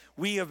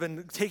we have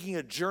been taking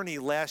a journey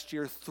last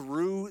year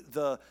through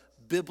the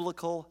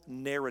biblical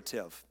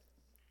narrative.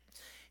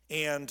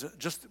 And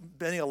just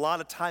spending a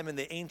lot of time in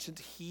the ancient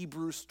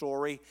Hebrew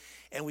story.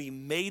 And we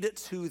made it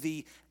to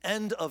the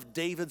end of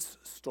David's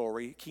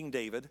story, King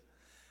David,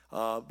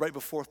 right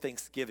before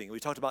Thanksgiving. We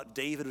talked about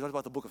David. We talked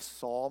about the book of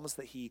Psalms,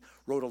 that he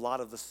wrote a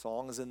lot of the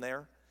songs in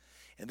there.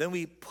 And then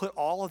we put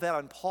all of that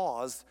on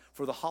pause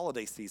for the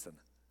holiday season.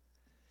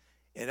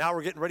 And now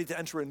we're getting ready to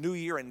enter a new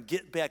year and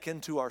get back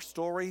into our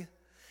story.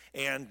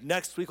 And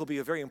next week will be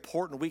a very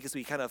important week as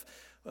we kind of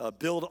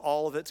build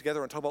all of it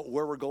together and talk about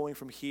where we're going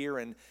from here.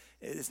 And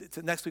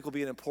next week will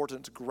be an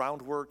important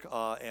groundwork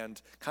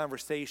and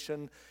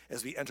conversation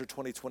as we enter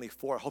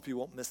 2024. I hope you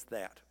won't miss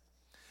that.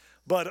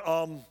 But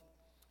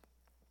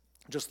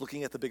just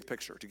looking at the big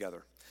picture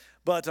together.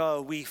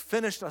 But we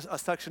finished a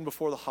section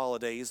before the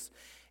holidays,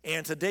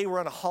 and today we're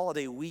on a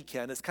holiday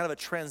weekend. It's kind of a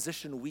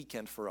transition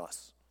weekend for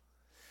us.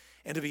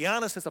 And to be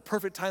honest, it's a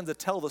perfect time to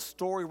tell the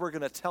story we're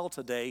going to tell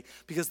today,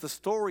 because the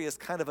story is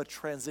kind of a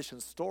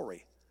transition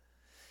story.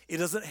 It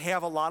doesn't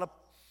have a lot of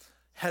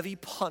heavy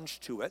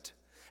punch to it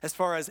as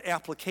far as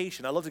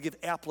application. I love to give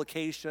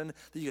application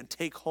that you can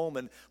take home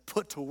and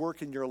put to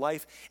work in your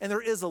life. And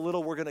there is a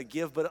little we're going to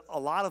give, but a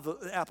lot of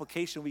the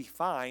application we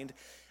find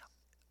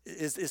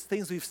is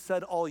things we've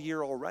said all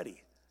year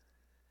already.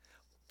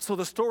 So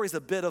the story is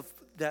a bit of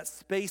that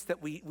space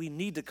that we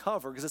need to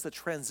cover, because it's a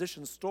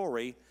transition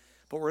story.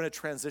 But we're in a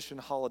transition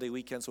holiday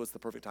weekend, so it's the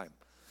perfect time.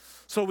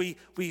 So we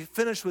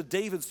finished with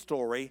David's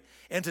story,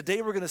 and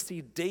today we're going to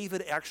see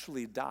David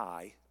actually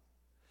die,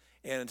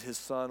 and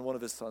one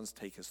of his sons,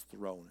 take his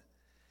throne.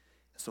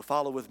 So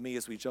follow with me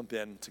as we jump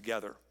in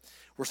together.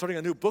 We're starting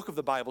a new book of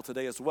the Bible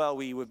today as well.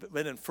 We've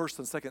been in 1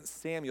 and 2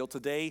 Samuel.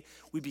 Today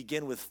we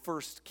begin with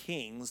 1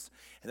 Kings,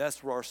 and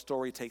that's where our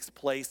story takes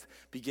place,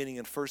 beginning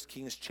in 1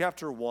 Kings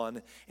chapter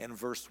 1 and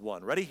verse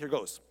 1. Ready? Here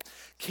goes.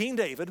 King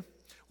David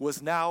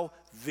was now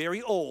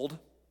very old,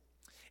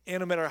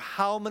 and no matter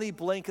how many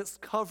blankets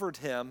covered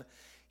him,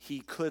 he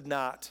could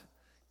not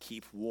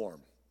keep warm.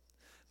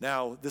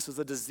 Now, this is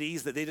a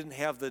disease that they didn't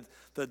have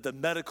the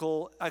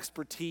medical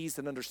expertise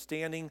and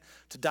understanding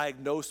to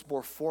diagnose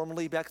more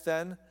formally back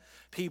then.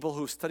 People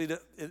who studied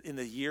it in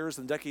the years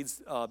and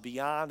decades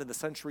beyond, and the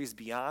centuries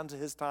beyond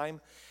his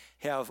time,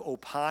 have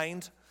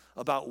opined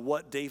about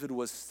what David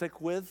was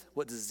sick with,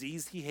 what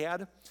disease he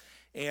had.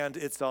 And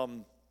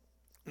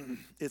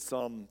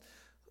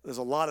there's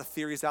a lot of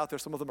theories out there.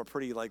 Some of them are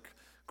pretty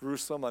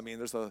gruesome. I mean,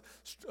 there's a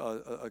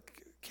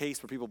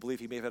case where people believe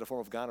he may have had a form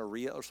of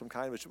gonorrhea or some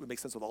kind, which would make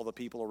sense with all the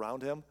people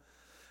around him.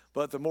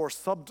 But the more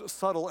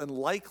subtle and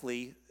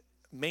likely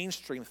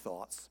mainstream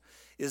thoughts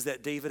is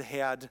that David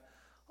had,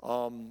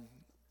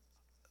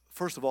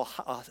 first of all,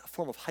 a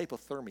form of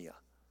hypothermia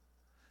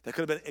that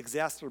could have been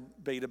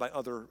exacerbated by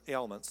other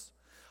ailments.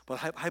 But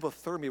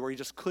hypothermia, where you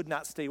just could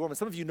not stay warm. And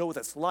some of you know what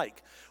that's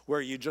like, where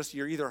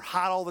you're either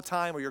hot all the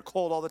time or you're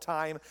cold all the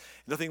time.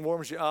 Nothing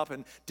warms you up.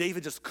 And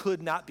David just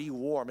could not be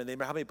warm. And no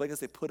matter how many blankets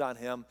they put on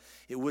him,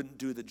 it wouldn't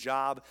do the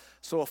job.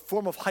 So a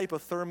form of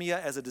hypothermia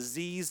as a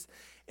disease.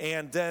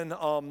 And then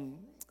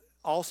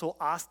also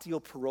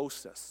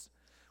osteoporosis,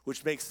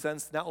 which makes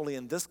sense not only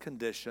in this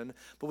condition,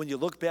 but when you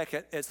look back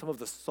at some of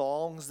the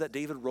songs that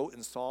David wrote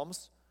in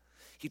Psalms,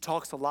 he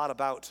talks a lot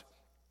about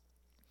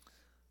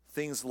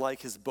things like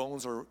his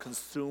bones are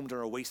consumed or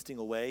are wasting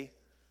away.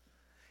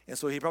 And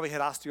so he probably had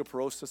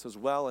osteoporosis as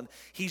well. And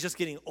he's just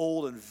getting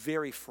old and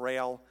very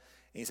frail.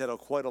 And he's had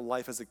quite a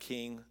life as a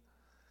king.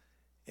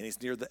 And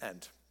he's near the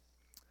end.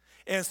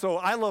 And so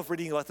I love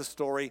reading about the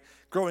story.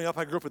 Growing up,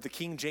 I grew up with the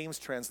King James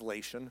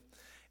translation.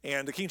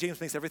 And the King James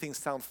makes everything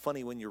sound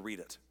funny when you read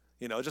it.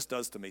 You know, it just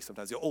does to me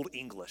sometimes, the Old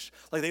English.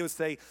 Like they would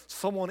say,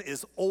 someone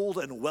is old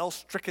and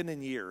well-stricken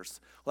in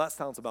years. Well, that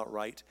sounds about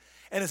right.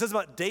 And it says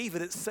about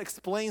David, it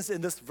explains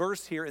in this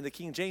verse here in the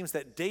King James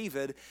that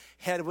David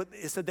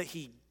it said that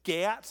he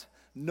gat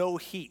no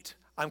heat.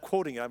 I'm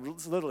quoting it,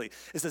 literally.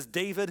 It says,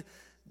 David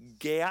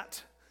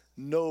gat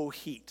no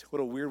heat.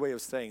 What a weird way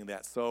of saying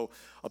that. So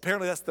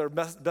apparently that's their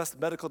best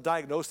medical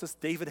diagnosis.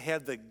 David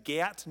had the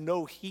gat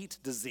no heat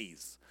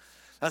disease.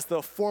 That's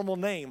the formal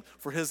name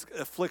for his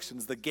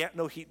afflictions, the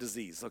gat-no-heat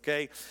disease,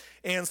 okay?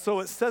 And so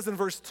it says in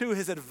verse 2,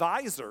 his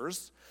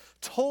advisors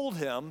told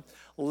him,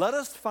 let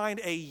us find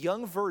a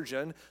young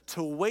virgin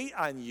to wait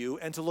on you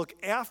and to look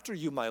after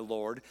you, my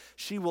lord.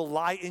 She will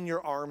lie in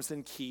your arms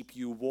and keep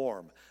you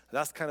warm.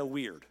 That's kind of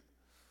weird,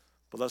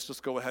 but let's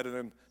just go ahead and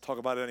then talk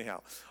about it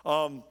anyhow.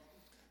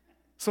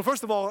 So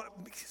first of all,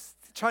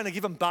 trying to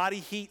give them body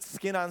heat,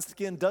 skin on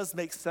skin, does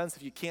make sense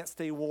if you can't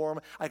stay warm.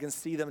 I can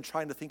see them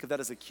trying to think of that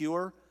as a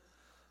cure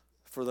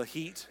for the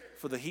heat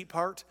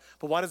part.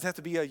 But why does it have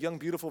to be a young,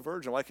 beautiful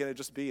virgin? Why can't it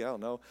just be, I don't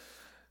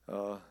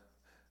know,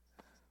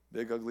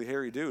 big, ugly,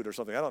 hairy dude or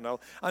something. I don't know.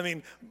 I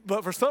mean,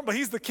 but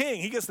he's the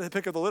king. He gets the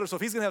pick of the litter. So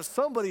if he's going to have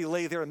somebody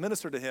lay there and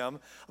minister to him,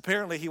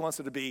 apparently he wants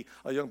it to be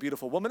a young,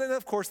 beautiful woman. And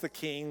of course, the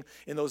king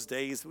in those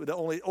days would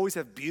always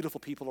have beautiful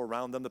people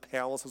around them. The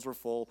palaces were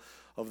full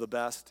of the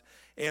best.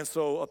 And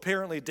so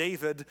apparently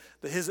David,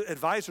 his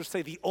advisors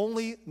say the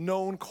only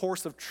known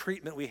course of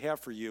treatment we have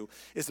for you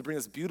is to bring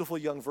this beautiful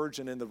young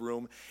virgin in the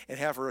room and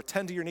have her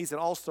attend to your needs and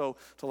also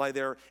to lie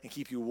there and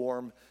keep you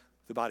warm,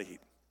 the body heat.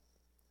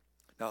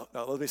 Now,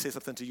 let me say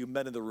something to you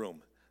men in the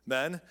room.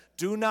 Men,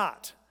 do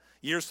not,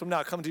 years from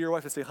now, come to your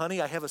wife and say, honey,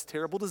 I have this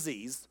terrible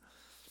disease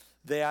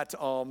that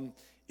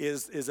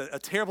is a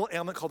terrible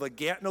ailment called the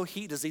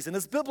Gatineau-Heat disease. And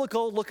it's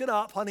biblical. Look it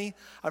up, honey.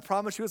 I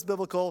promise you it's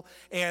biblical.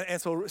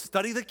 And so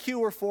study the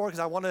cure for it because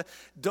I want to,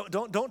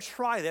 don't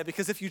try that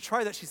because if you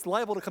try that, she's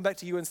liable to come back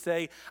to you and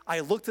say, I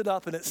looked it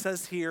up and it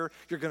says here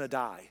you're going to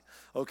die.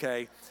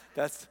 Okay?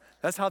 That's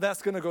how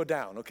that's going to go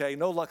down, okay?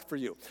 No luck for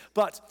you.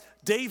 But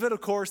David, of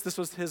course, this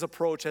was his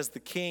approach as the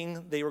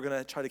king. They were going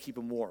to try to keep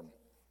him warm.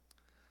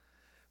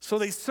 So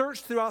they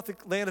searched throughout the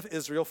land of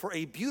Israel for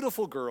a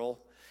beautiful girl,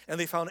 and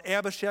they found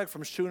Abishag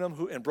from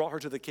Shunem and brought her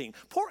to the king.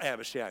 Poor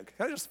Abishag.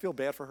 Can I just feel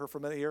bad for her for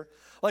a minute here?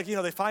 Like,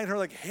 they find her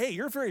like, hey,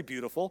 you're very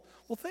beautiful.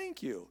 Well,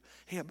 thank you.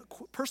 Hey,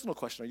 personal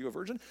question. Are you a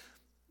virgin?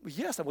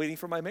 Yes, I'm waiting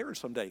for my marriage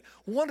someday.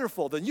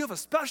 Wonderful. Then you have a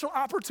special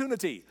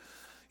opportunity.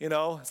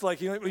 It's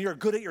like, when you're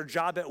good at your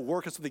job at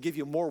work, and so they give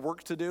you more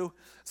work to do.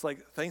 It's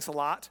like, thanks a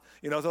lot.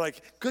 They're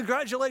like,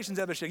 congratulations,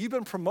 Abishag, you've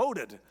been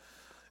promoted.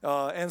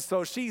 And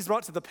so she's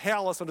brought to the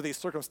palace under these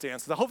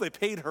circumstances. I hope they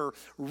paid her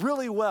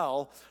really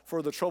well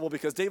for the trouble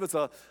because David's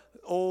a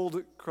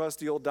old,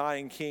 crusty, old,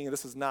 dying king.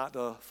 This is not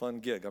a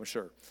fun gig, I'm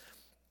sure.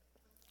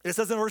 It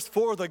says in verse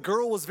 4, the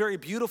girl was very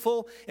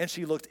beautiful, and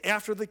she looked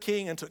after the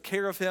king and took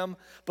care of him,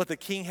 but the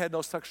king had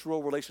no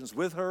sexual relations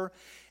with her.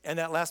 And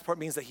that last part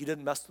means that he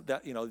didn't mess with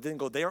that, didn't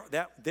go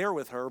there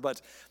with her,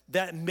 but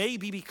that may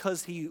be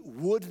because he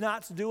would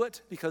not do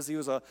it, because he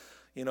was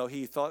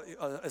he thought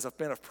as a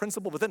man of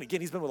principle. But then again,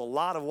 he's been with a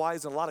lot of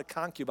wives and a lot of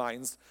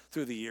concubines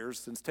through the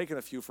years and taken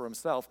a few for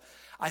himself.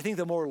 I think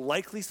the more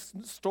likely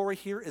story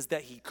here is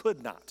that he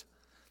could not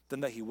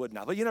than that he would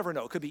not. But you never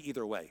know. It could be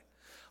either way.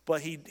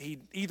 But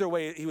either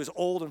way, he was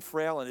old and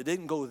frail, and it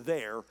didn't go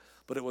there,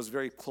 but it was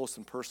very close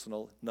and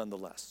personal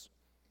nonetheless.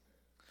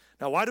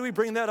 Now, why do we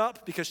bring that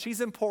up? Because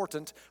she's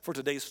important for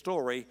today's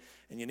story,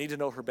 and you need to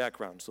know her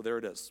background. So there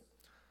it is.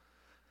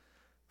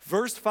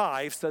 Verse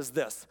 5 says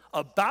this,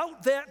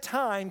 about that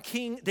time,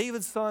 King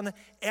David's son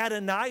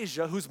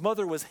Adonijah, whose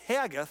mother was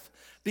Haggith,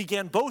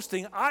 began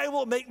boasting, I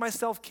will make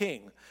myself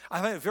king. I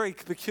find it very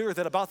peculiar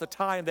that about the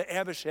time that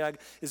Abishag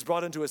is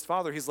brought into his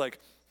father, he's like,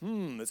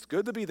 it's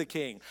good to be the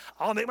king.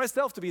 I'll make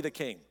myself to be the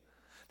king.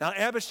 Now,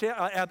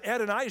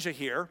 Adonijah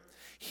here,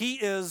 he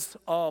is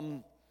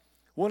one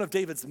of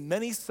David's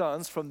many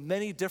sons from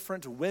many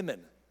different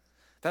women.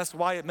 That's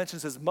why it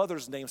mentions his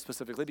mother's name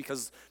specifically,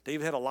 because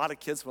David had a lot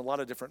of kids from a lot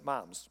of different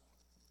moms.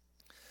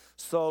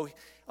 So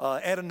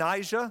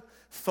Adonijah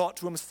thought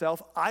to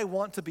himself, I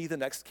want to be the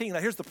next king. Now,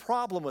 here's the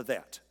problem with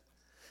that.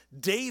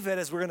 David,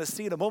 as we're going to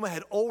see in a moment,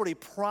 had already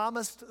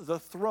promised the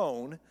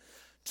throne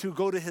to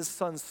go to his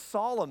son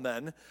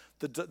Solomon,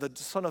 the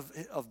son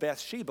of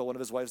Bathsheba, one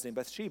of his wives named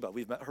Bathsheba.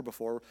 We've met her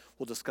before.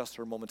 We'll discuss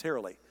her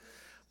momentarily.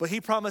 But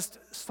he promised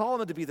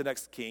Solomon to be the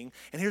next king.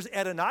 And here's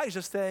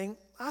Adonijah saying,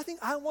 I think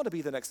I want to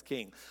be the next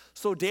king.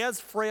 So dad's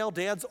frail,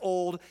 dad's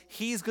old.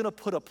 He's going to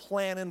put a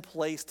plan in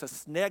place to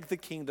snag the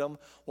kingdom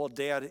while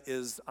dad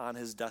is on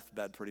his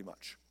deathbed pretty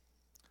much.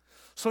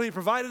 So he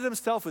provided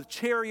himself with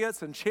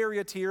chariots and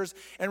charioteers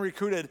and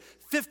recruited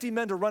 50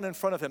 men to run in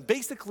front of him,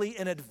 basically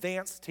an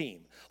advance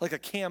team, like a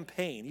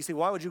campaign. You say,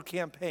 why would you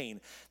campaign?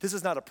 This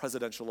is not a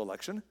presidential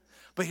election,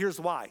 but here's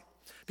why.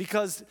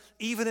 Because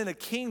even in a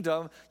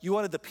kingdom, you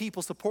wanted the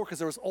people's support because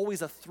there was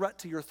always a threat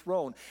to your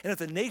throne. And if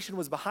the nation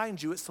was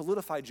behind you, it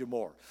solidified you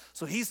more.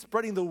 So he's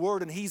spreading the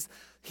word and he's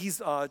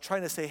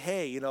trying to say,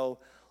 hey,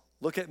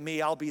 look at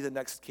me, I'll be the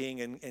next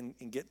king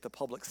and get the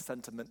public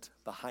sentiment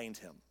behind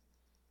him.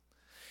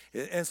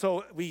 And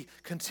so we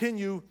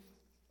continue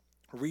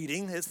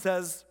reading. It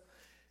says,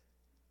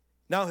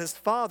 now his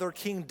father,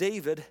 King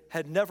David,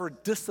 had never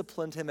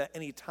disciplined him at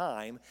any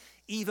time,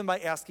 even by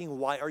asking,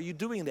 why are you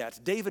doing that?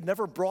 David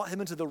never brought him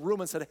into the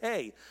room and said,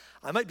 hey,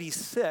 I might be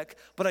sick,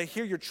 but I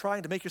hear you're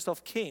trying to make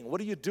yourself king.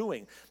 What are you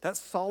doing? That's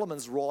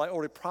Solomon's role. I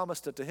already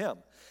promised it to him.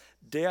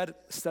 Dad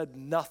said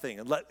nothing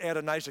and let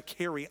Adonijah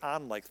carry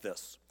on like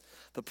this.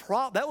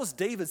 That was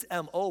David's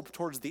M.O.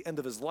 towards the end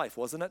of his life,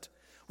 wasn't it?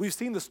 We've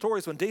seen the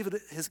stories when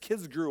his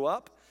kids grew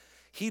up,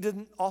 he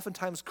didn't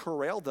oftentimes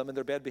corral them in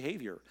their bad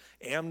behavior.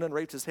 Amnon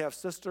raped his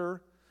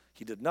half-sister.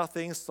 He did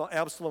nothing.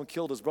 Absalom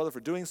killed his brother for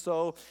doing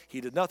so.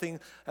 He did nothing.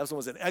 Absalom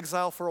was in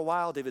exile for a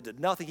while. David did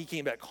nothing. He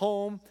came back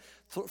home,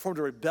 formed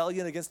a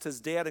rebellion against his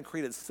dad and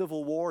created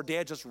civil war.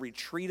 Dad just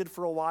retreated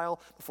for a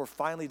while before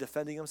finally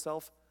defending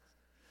himself.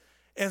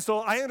 And so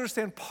I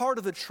understand part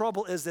of the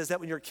trouble is that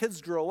when your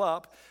kids grow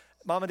up,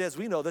 mom and dads,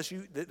 we know this,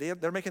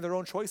 they're making their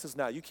own choices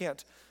now. You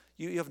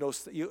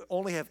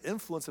only have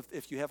influence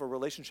if you have a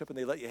relationship and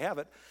they let you have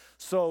it.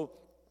 So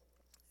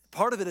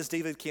Part of it is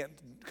David can't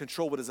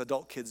control what his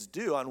adult kids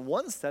do on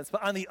one sense,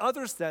 but on the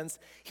other sense,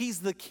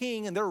 he's the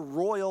king and they're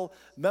royal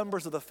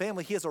members of the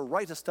family. He has a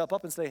right to step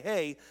up and say,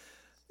 hey,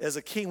 as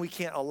a king, we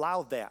can't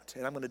allow that,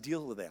 and I'm going to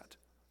deal with that.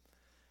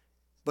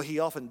 But he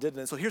often didn't.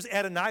 And so here's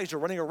Adonijah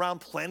running around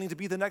planning to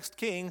be the next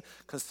king,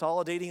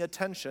 consolidating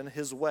attention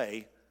his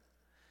way.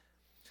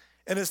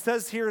 And it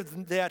says here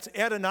that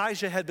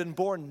Adonijah had been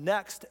born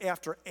next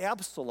after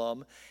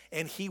Absalom,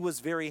 and he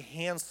was very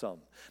handsome.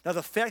 Now,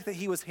 the fact that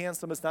he was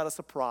handsome is not a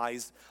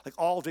surprise. Like,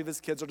 all of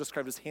David's kids are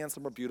described as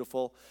handsome or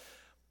beautiful.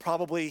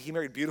 Probably he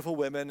married beautiful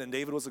women, and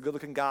David was a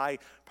good-looking guy,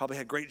 probably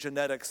had great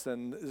genetics,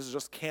 and this is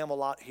just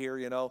Camelot here,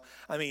 you know.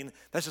 I mean,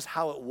 that's just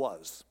how it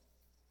was.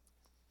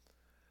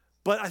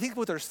 But I think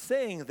what they're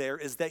saying there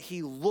is that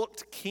he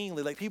looked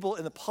kingly. Like, people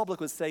in the public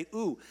would say,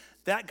 ooh,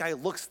 that guy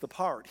looks the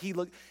part.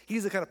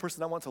 He's the kind of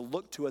person I want to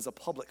look to as a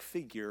public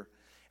figure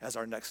as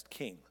our next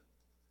king.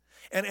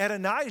 And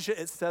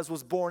Adonijah, it says,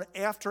 was born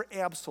after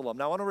Absalom.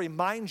 Now, I want to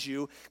remind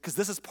you, because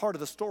this is part of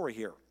the story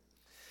here.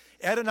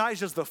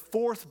 Adonijah is the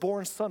fourth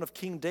born son of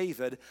King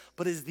David,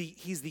 but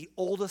he's the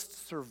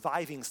oldest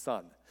surviving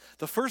son.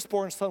 The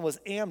firstborn son was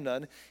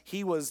Amnon.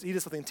 He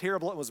did something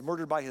terrible and was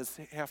murdered by his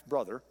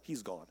half-brother.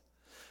 He's gone.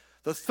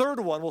 The third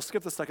one, we'll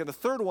skip the second, the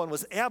third one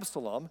was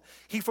Absalom.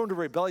 He formed a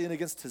rebellion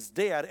against his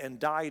dad and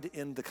died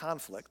in the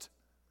conflict.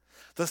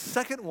 The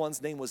second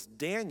one's name was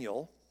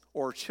Daniel,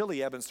 or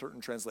Chileab in certain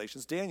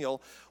translations.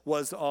 Daniel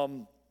was,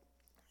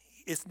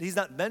 he's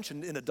not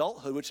mentioned in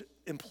adulthood, which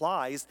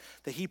implies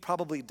that he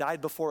probably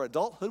died before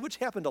adulthood, which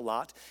happened a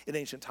lot in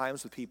ancient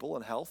times with people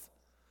and health.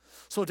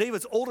 So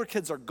David's older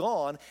kids are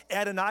gone.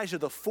 Adonijah,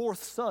 the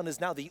fourth son, is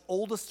now the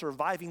oldest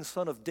surviving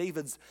son of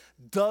David's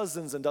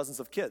dozens and dozens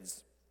of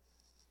kids.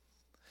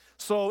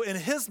 So in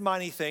his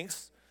mind, he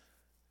thinks,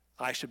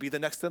 I should be the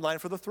next in line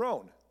for the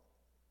throne.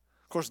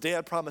 Of course,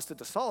 Dad promised it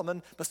to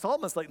Solomon, but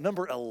Solomon's like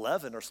number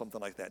 11 or something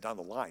like that down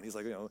the line. He's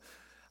like,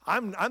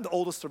 I'm the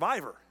oldest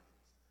survivor.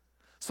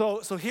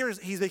 So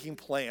he's making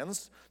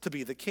plans to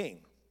be the king.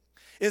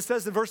 It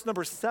says in verse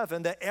number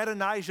 7 that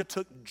Adonijah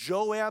took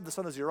Joab, the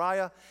son of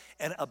Zeruiah,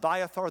 and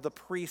Abiathar the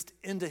priest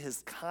into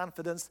his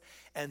confidence,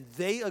 and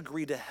they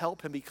agreed to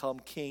help him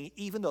become king,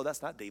 even though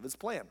that's not David's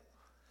plan.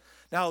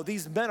 Now,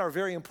 these men are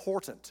very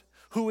important.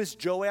 Who is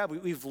Joab?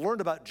 We've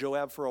learned about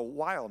Joab for a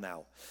while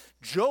now.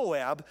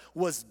 Joab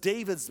was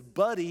David's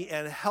buddy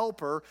and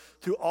helper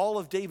through all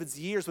of David's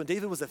years. When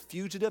David was a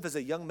fugitive as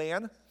a young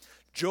man,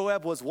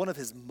 Joab was one of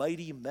his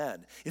mighty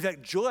men. In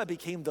fact, Joab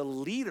became the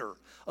leader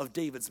of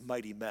David's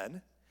mighty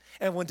men.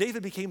 And when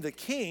David became the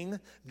king,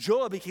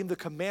 Joab became the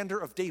commander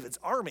of David's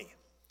army.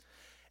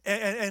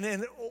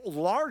 And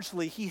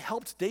largely, he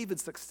helped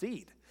David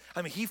succeed.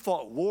 I mean, he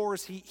fought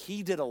wars.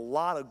 He did a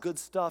lot of good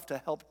stuff to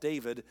help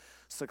David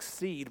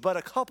succeed. But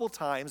a couple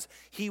times,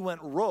 he went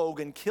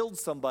rogue and killed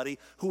somebody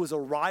who was a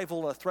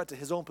rival and a threat to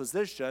his own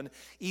position,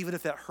 even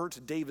if that hurt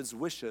David's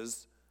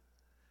wishes.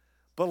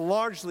 But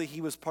largely, he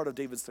was part of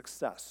David's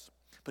success.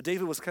 But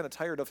David was kind of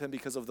tired of him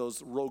because of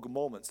those rogue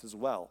moments as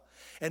well.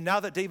 And now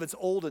that David's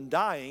old and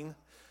dying,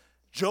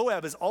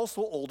 Joab is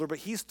also older, but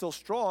he's still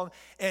strong.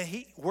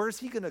 And where's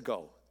he going to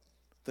go?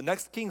 The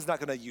next king's not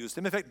going to use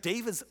him. In fact,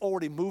 David's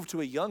already moved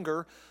to a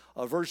younger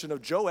version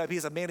of Joab. He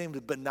has a man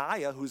named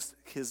Benaiah, who's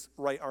his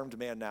right-armed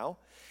man now.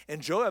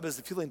 And Joab is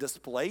feeling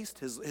displaced.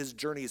 His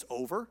journey is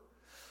over.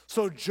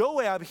 So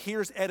Joab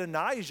hears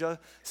Adonijah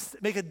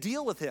make a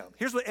deal with him.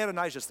 Here's what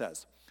Adonijah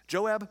says.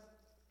 Joab,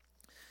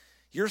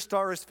 your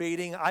star is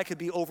fading. I could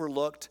be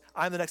overlooked.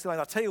 I'm the next in line.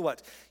 I'll tell you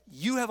what.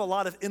 You have a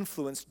lot of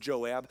influence,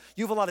 Joab.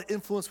 You have a lot of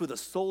influence with the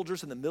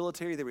soldiers and the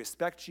military. They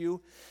respect you.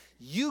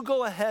 You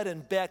go ahead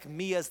and back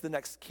me as the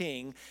next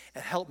king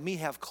and help me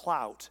have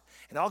clout.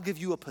 And I'll give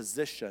you a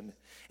position.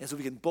 And so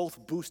we can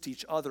both boost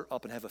each other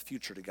up and have a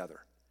future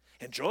together.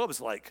 And Joab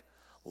is like,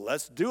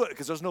 let's do it.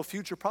 Because there's no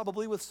future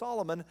probably with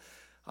Solomon.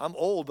 I'm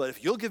old, but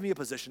if you'll give me a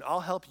position,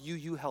 I'll help you.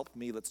 You help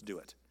me. Let's do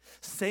it.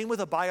 Same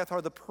with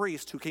Abiathar the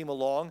priest who came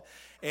along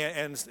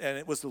and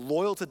it was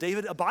loyal to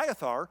David.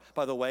 Abiathar,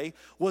 by the way,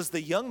 was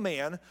the young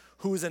man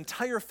whose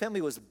entire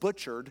family was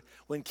butchered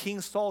when King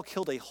Saul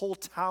killed a whole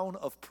town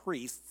of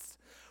priests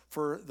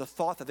for the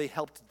thought that they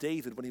helped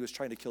David when he was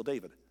trying to kill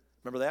David.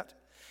 Remember that?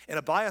 And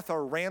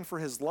Abiathar ran for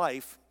his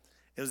life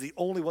and was the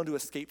only one to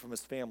escape from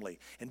his family.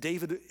 And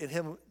David and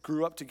him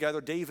grew up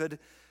together.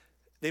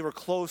 They were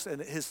close,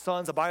 and his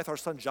sons,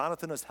 Abiathar's son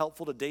Jonathan, was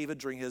helpful to David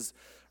during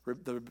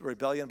the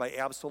rebellion by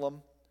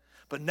Absalom.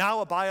 But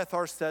now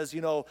Abiathar says,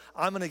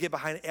 I'm going to get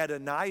behind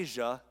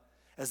Adonijah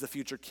as the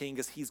future king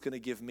because he's going to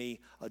give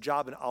me a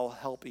job and I'll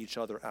help each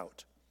other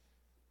out.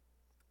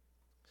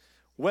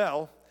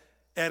 Well,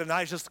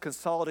 Adonijah's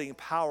consolidating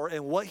power,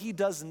 and what he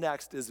does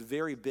next is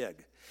very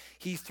big.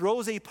 He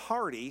throws a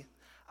party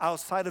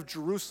outside of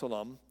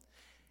Jerusalem,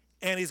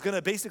 and he's going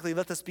to basically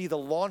let this be the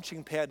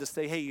launching pad to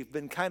say, hey, you've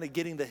been kind of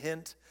getting the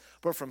hint,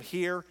 but from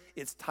here,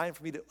 it's time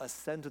for me to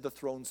ascend to the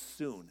throne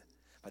soon.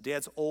 My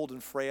dad's old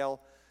and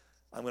frail.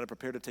 I'm going to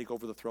prepare to take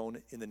over the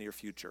throne in the near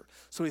future.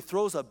 So he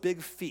throws a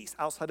big feast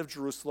outside of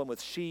Jerusalem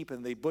with sheep,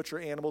 and they butcher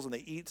animals, and they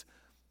eat.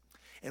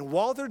 And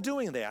while they're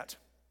doing that,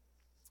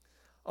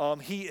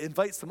 he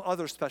invites some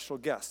other special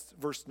guests.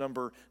 Verse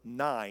number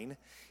 9,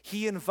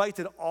 he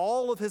invited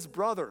all of his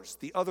brothers,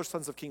 the other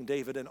sons of King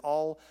David, and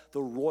all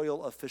the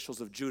royal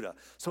officials of Judah.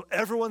 So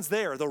everyone's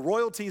there. The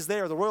royalty's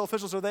there. The royal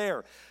officials are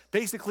there.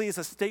 Basically, it's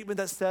a statement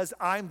that says,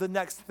 I'm the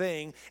next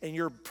thing, and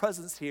your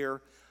presence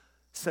here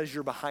says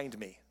you're behind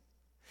me.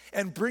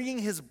 And bringing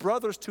his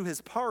brothers to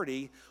his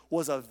party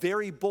was a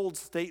very bold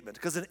statement,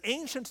 because in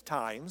ancient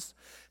times,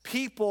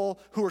 people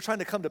who were trying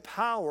to come to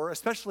power,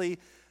 especially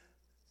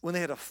when they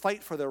had to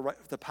fight for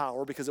the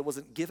power because it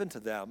wasn't given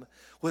to them,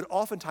 would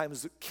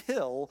oftentimes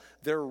kill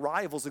their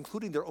rivals,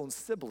 including their own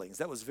siblings.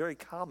 That was very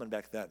common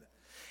back then.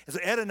 And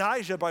so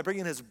Adonijah, by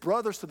bringing his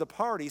brothers to the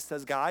party,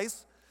 says,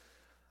 guys,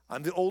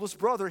 I'm the oldest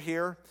brother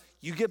here.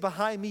 You get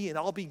behind me and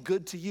I'll be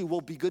good to you.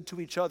 We'll be good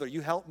to each other. You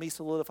help me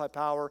solidify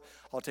power.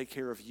 I'll take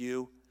care of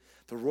you.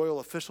 The royal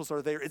officials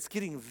are there. It's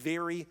getting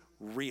very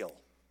real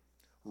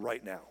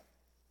right now.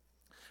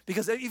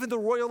 Because even the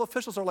royal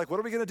officials are like, what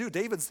are we going to do?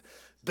 David's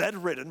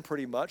bedridden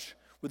pretty much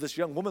with this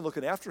young woman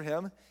looking after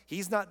him.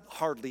 He's not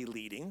hardly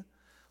leading.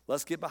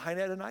 Let's get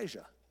behind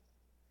Adonijah.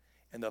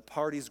 And the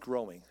party's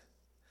growing.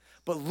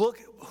 But look,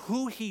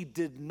 who he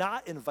did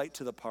not invite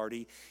to the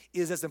party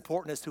is as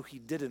important as who he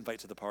did invite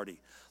to the party.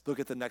 Look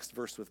at the next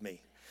verse with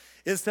me.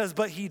 It says,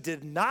 but he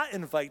did not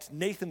invite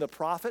Nathan the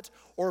prophet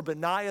or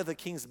Benaiah the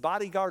king's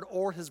bodyguard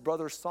or his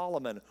brother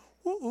Solomon.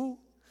 Ooh.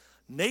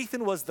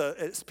 Nathan was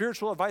the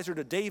spiritual advisor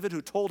to David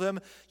who told him,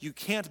 you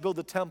can't build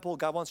the temple.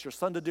 God wants your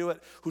son to do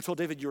it. Who told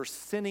David, you're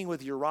sinning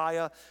with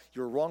Uriah.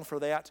 You're wrong for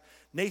that.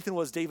 Nathan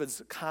was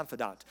David's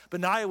confidant.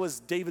 Benaiah was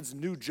David's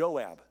new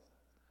Joab.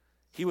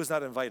 He was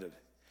not invited.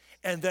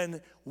 And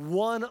then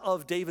one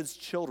of David's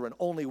children,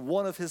 only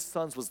one of his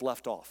sons was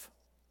left off.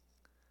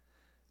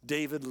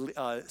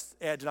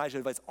 Adonijah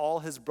invites all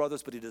his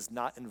brothers, but he does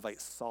not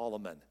invite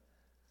Solomon.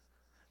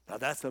 Now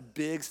that's a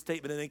big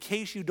statement, and in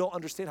case you don't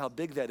understand how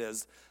big that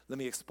is, let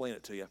me explain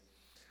it to you.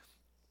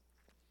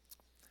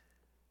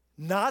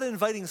 Not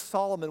inviting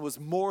Solomon was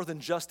more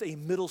than just a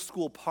middle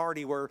school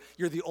party where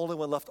you're the only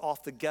one left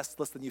off the guest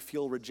list and you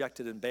feel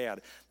rejected and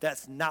bad.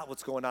 That's not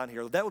what's going on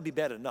here. That would be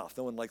bad enough.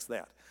 No one likes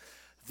that.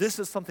 This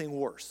is something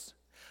worse.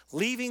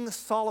 Leaving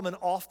Solomon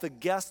off the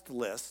guest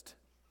list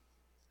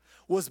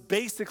was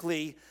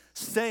basically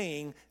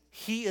saying,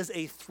 he is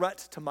a threat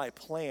to my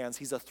plans.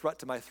 He's a threat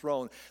to my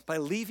throne. By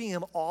leaving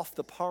him off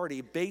the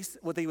party,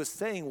 what they was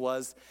saying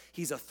was,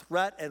 he's a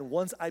threat, and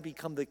once I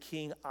become the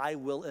king, I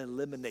will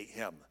eliminate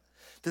him.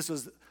 This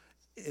was,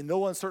 in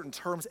no uncertain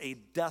terms, a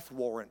death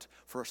warrant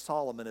for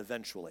Solomon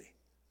eventually.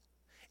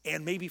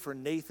 And maybe for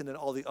Nathan and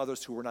all the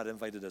others who were not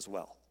invited as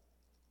well.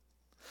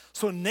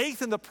 So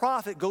Nathan the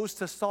prophet goes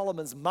to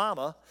Solomon's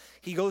mama.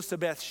 He goes to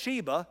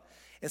Bathsheba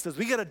and says,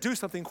 we got to do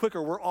something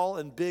quicker. We're all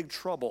in big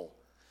trouble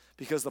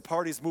because the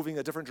party's moving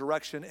a different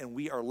direction and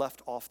we are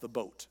left off the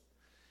boat,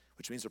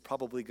 which means they're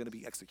probably going to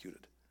be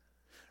executed.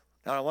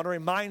 Now, I want to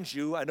remind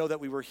you, I know that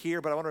we were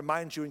here, but I want to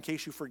remind you in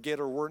case you forget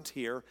or weren't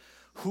here,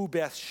 who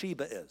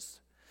Bathsheba is.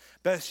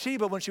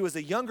 Bathsheba, when she was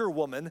a younger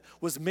woman,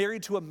 was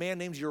married to a man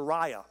named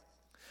Uriah.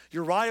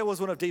 Uriah was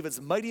one of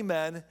David's mighty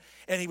men,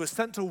 and he was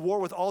sent to war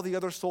with all the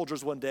other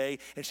soldiers one day,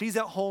 and she's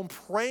at home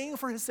praying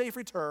for his safe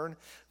return,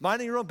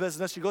 minding her own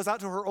business. She goes out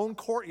to her own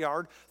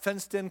courtyard,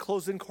 fenced-in,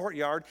 closed-in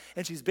courtyard,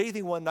 and she's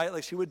bathing one night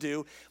like she would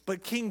do,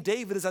 but King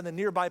David is on the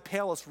nearby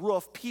palace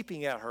roof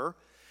peeping at her,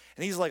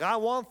 and he's like, I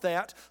want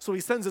that. So he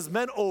sends his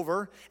men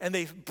over, and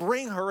they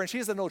bring her, and she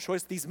has no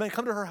choice. These men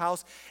come to her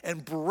house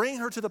and bring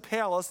her to the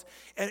palace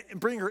and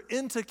bring her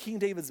into King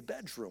David's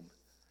bedroom,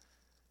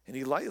 and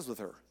he lies with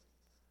her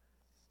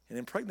and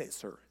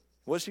impregnates her.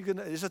 What's she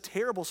gonna? It's a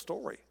terrible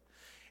story.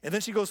 And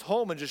then she goes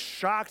home and just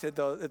shocked at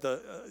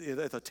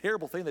the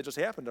terrible thing that just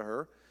happened to her.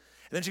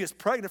 And then she gets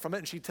pregnant from it,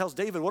 and she tells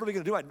David, what are we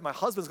going to do? My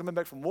husband's coming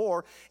back from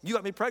war, and you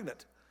got me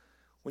pregnant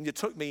when you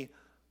took me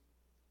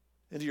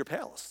into your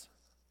palace.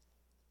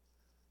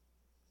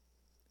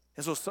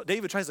 And so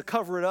David tries to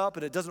cover it up,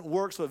 and it doesn't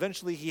work, so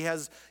eventually he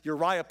has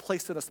Uriah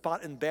placed in a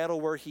spot in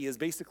battle where he is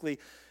basically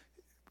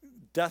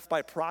death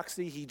by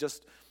proxy. He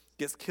just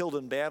gets killed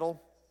in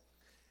battle.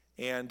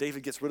 And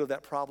David gets rid of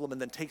that problem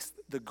and then takes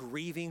the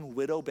grieving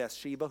widow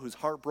Bathsheba, who's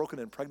heartbroken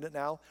and pregnant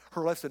now.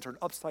 Her life's been turned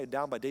upside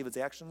down by David's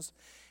actions,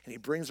 and he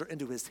brings her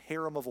into his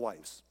harem of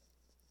wives.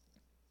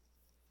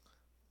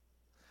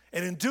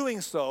 And in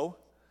doing so,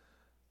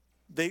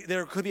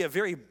 there could be a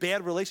very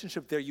bad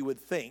relationship there, you would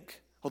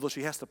think, although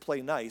she has to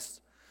play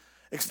nice,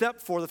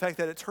 except for the fact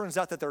that it turns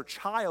out that their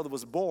child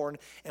was born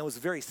and was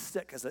very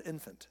sick as an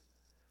infant.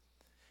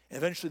 And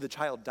eventually the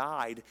child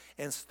died,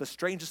 and the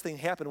strangest thing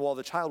happened while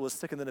the child was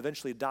sick and then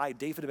eventually died.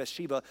 David and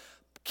Bathsheba,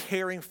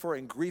 caring for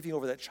and grieving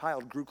over that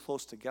child, grew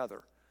close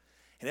together.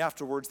 And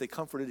afterwards they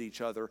comforted each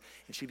other,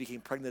 and she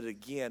became pregnant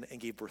again and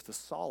gave birth to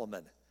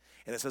Solomon.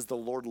 And it says the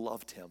Lord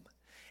loved him.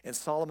 And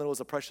Solomon was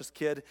a precious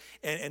kid,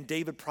 and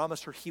David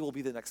promised her he will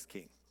be the next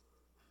king.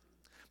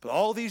 But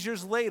all these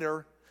years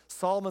later,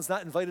 Solomon's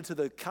not invited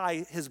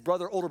to his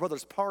older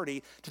brother's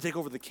party to take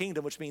over the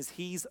kingdom, which means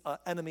he's an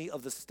enemy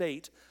of the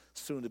state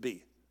soon to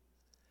be.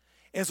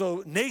 And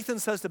so Nathan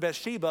says to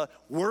Bathsheba,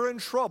 we're in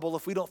trouble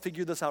if we don't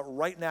figure this out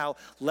right now.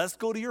 Let's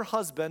go to your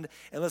husband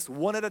and let's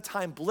one at a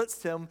time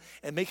blitz him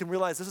and make him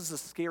realize this is a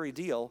scary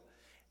deal.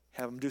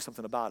 Have him do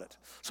something about it.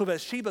 So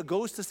Bathsheba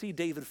goes to see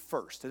David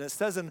first. And it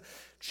says in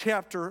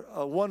chapter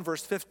 1,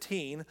 verse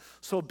 15,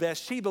 so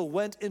Bathsheba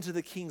went into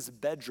the king's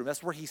bedroom.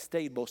 That's where he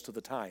stayed most of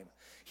the time.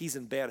 He's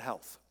in bad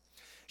health.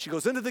 She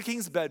goes into the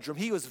king's bedroom.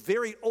 He was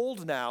very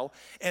old now,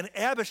 and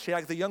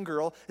Abishag, the young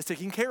girl, is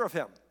taking care of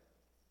him.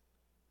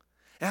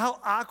 And how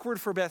awkward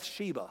for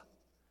Bathsheba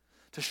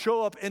to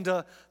show up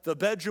into the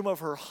bedroom of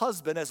her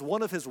husband as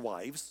one of his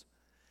wives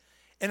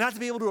and not to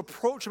be able to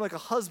approach him like a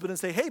husband and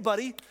say, hey,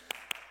 buddy,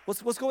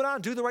 what's going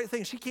on? Do the right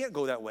thing. She can't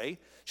go that way.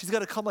 She's got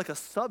to come like a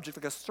subject,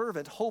 like a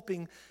servant,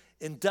 hoping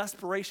in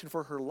desperation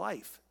for her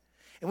life.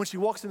 And when she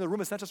walks into the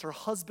room, it's not just her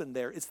husband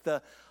there.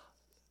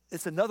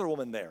 It's another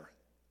woman there.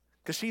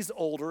 Because she's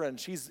older and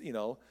she's,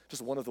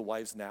 just one of the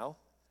wives now.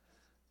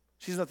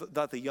 She's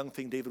not the young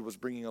thing David was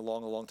bringing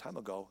along a long time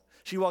ago.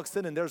 She walks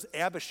in and there's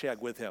Abishag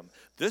with him.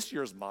 This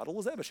year's model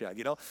was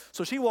Abishag,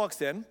 So she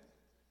walks in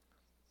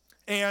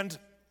and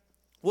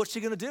what's she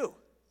going to do?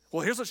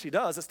 Well, here's what she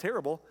does. It's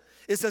terrible.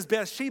 It says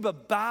Bathsheba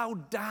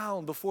bowed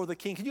down before the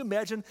king. Can you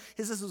imagine?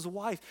 This is his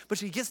wife. But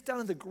she gets down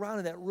on the ground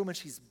in that room and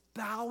she's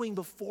bowing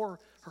before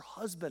her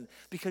husband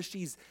because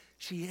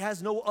she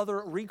has no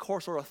other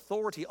recourse or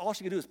authority. All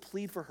she can do is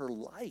plead for her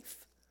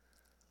life.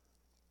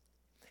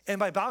 And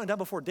by bowing down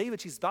before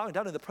David, she's bowing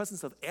down in the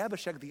presence of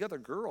Abishag, the other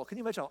girl. Can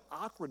you imagine how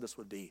awkward this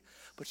would be?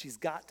 But she's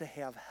got to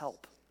have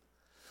help.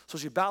 So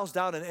she bows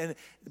down and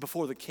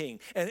before the king.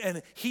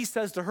 And he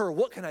says to her,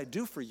 what can I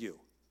do for you?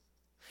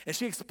 And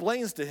she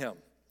explains to him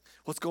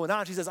what's going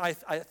on. She says, I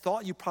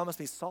thought you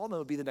promised me Solomon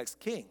would be the next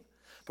king.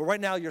 But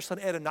right now your son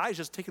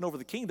Adonijah is taking over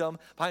the kingdom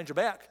behind your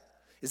back.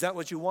 Is that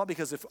what you want?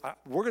 Because if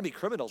we're going to be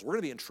criminals, we're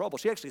going to be in trouble.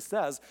 She actually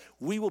says,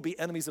 we will be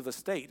enemies of the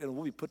state and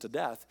we'll be put to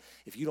death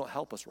if you don't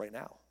help us right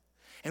now.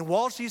 And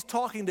while she's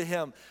talking to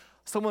him,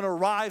 someone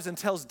arrives and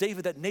tells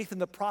David that Nathan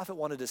the prophet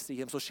wanted to see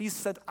him. So she's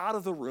sent out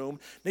of the room.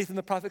 Nathan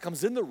the prophet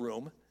comes in the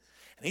room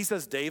and he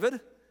says, David,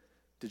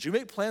 did you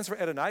make plans for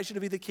Adonijah to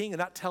be the king and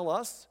not tell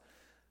us?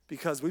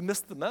 Because we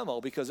missed the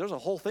memo, because there's a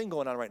whole thing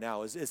going on right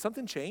now. Is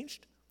something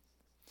changed?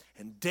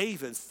 And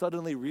David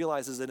suddenly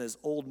realizes in his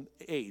old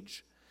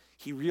age,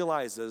 he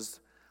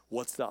realizes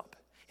what's up.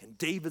 And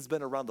David's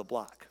been around the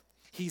block.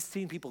 He's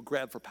seen people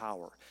grab for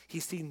power.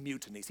 He's seen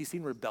mutinies. He's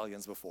seen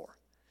rebellions before.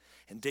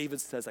 And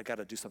David says, I got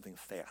to do something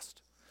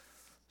fast.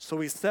 So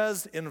he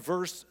says in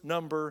verse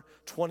number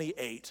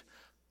 28,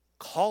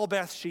 call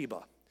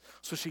Bathsheba.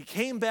 So she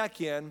came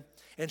back in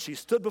and she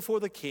stood before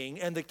the king,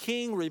 and the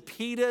king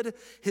repeated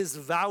his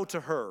vow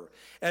to her.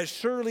 As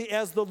surely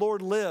as the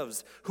Lord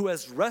lives, who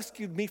has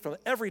rescued me from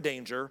every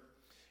danger,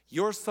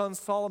 your son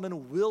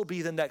Solomon will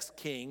be the next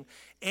king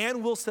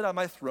and will sit on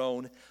my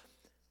throne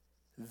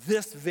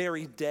this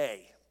very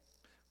day,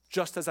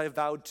 just as I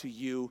vowed to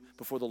you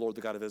before the Lord,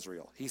 the God of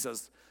Israel. He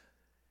says,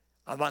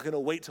 I'm not going to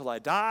wait till I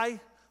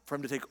die for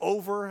him to take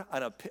over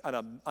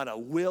on a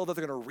will that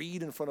they're going to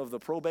read in front of the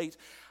probate.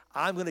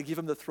 I'm going to give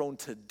him the throne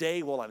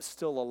today while I'm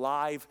still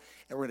alive,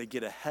 and we're going to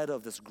get ahead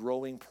of this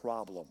growing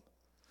problem.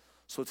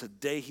 So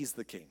today he's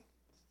the king.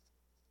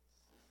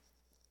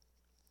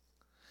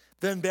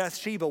 Then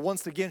Bathsheba,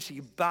 once again, she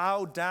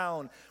bowed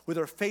down with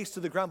her face to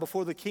the ground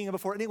before the king and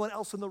before anyone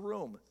else in the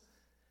room.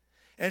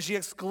 And she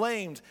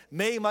exclaimed,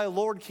 may my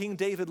Lord King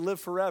David live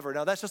forever.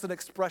 Now that's just an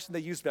expression they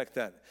used back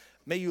then.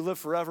 May you live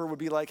forever would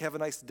be like, have a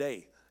nice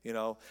day.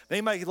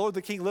 May my Lord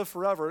the King live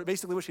forever.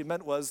 Basically what she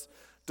meant was,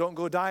 don't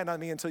go dying on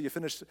me until you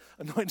finish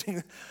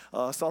anointing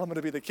Solomon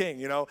to be the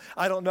king,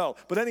 I don't know.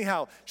 But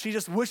anyhow, she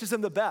just wishes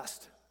him the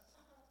best.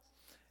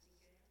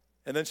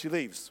 And then she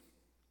leaves.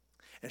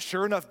 And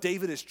sure enough,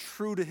 David is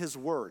true to his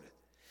word.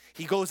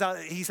 He goes out,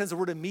 he sends a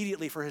word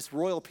immediately for his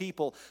royal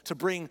people to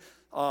bring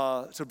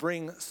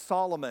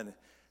Solomon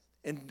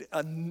and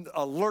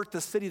alert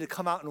the city to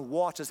come out and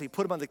watch as he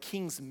put him on the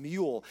king's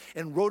mule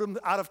and rode him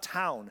out of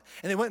town.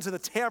 And they went into the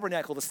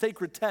tabernacle, the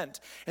sacred tent,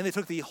 and they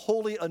took the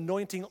holy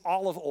anointing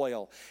olive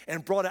oil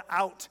and brought it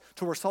out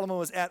to where Solomon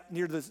was at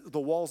near the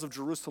walls of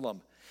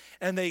Jerusalem.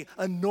 And they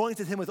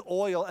anointed him with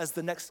oil as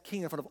the next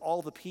king in front of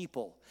all the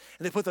people.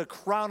 And they put the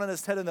crown on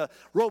his head and the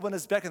robe on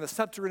his back and the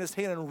scepter in his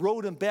hand and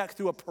rode him back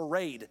through a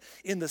parade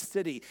in the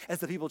city as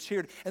the people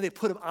cheered. And they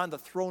put him on the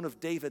throne of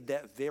David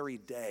that very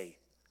day.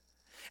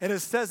 And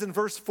it says in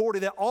verse 40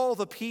 that all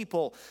the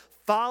people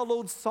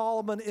followed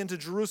Solomon into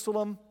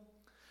Jerusalem,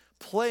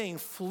 playing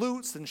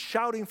flutes and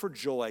shouting for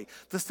joy.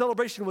 The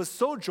celebration was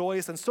so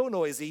joyous and so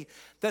noisy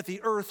that the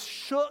earth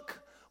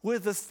shook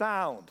with the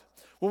sound.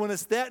 Well, when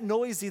it's that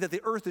noisy that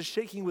the earth is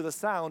shaking with a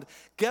sound,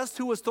 guess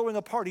who was throwing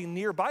a party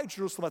nearby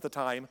Jerusalem at the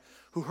time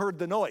who heard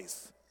the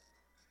noise?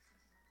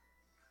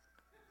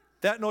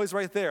 That noise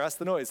right there, that's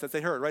the noise that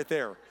they heard right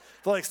there.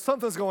 They're like,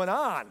 something's going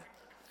on.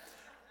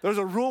 There's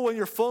a rule when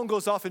your phone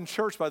goes off in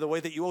church, by the way,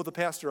 that you owe the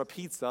pastor a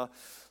pizza.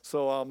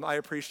 So I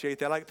appreciate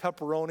that. I like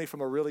pepperoni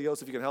from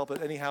Aurelio's if you can help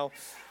it. Anyhow,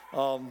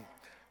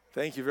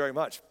 thank you very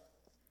much.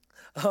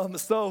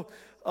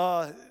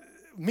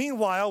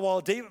 meanwhile,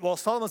 while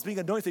Solomon's being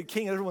anointed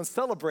king and everyone's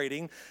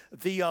celebrating,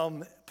 the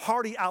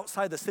party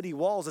outside the city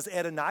walls is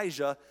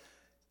Adonijah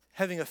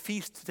having a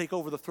feast to take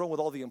over the throne with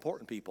all the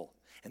important people.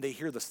 And they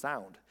hear the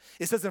sound.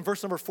 It says in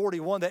verse number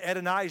 41 that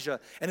Adonijah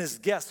and his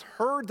guests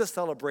heard the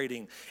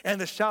celebrating and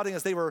the shouting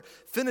as they were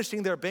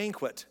finishing their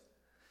banquet.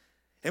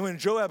 And when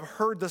Joab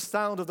heard the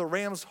sound of the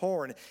ram's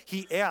horn,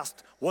 he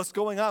asked, what's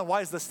going on?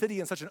 Why is the city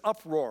in such an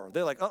uproar?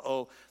 They're like,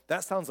 uh-oh,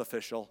 that sounds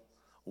official.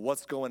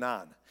 What's going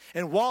on?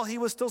 And while he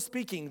was still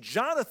speaking,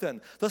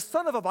 Jonathan, the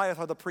son of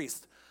Abiathar the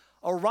priest,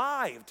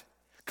 arrived.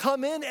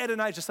 Come in,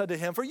 Adonijah said to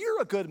him, for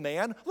you're a good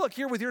man. Look,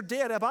 here with your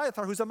dad,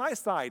 Abiathar, who's on my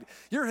side.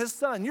 You're his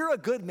son. You're a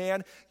good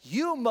man.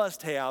 You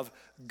must have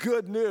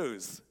good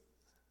news.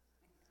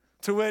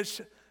 To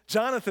which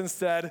Jonathan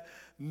said,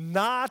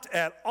 not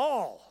at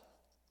all.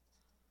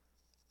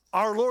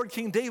 Our Lord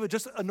King David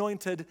just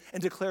anointed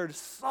and declared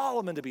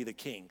Solomon to be the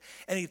king.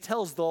 And he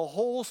tells the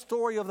whole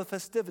story of the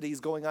festivities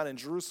going on in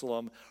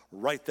Jerusalem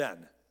right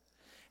then.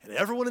 And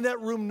everyone in that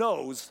room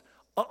knows,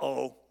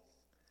 uh-oh,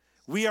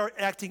 we are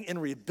acting in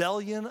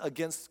rebellion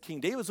against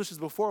King David's wishes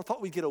before. I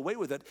thought we'd get away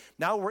with it.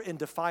 Now we're in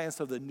defiance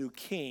of the new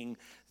king.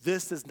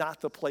 This is not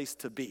the place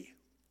to be.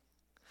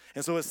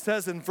 And so it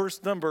says in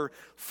verse number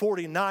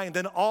 49,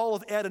 then all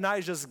of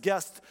Adonijah's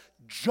guests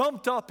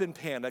jumped up in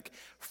panic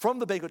from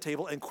the banquet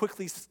table and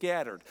quickly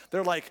scattered.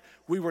 They're like,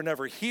 we were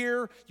never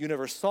here. You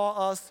never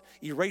saw us.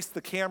 Erased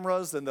the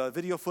cameras and the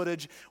video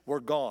footage. We're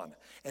gone.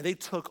 And they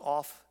took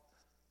off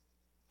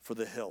for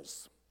the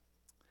hills.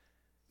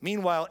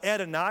 Meanwhile,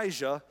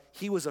 Adonijah,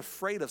 he was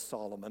afraid of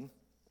Solomon.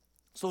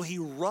 So he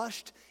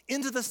rushed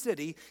into the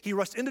city. He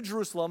rushed into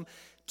Jerusalem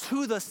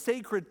to the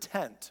sacred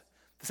tent.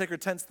 The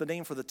sacred tent's the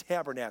name for the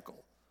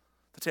tabernacle.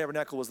 The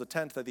tabernacle was the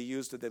tent that they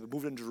used, that they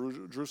moved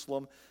into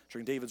Jerusalem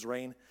during David's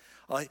reign.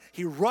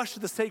 He rushed to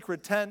the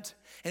sacred tent,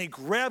 and he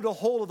grabbed a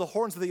hold of the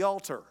horns of the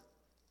altar.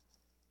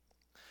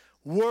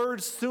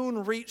 Word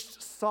soon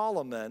reached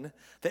Solomon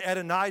that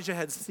Adonijah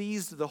had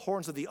seized the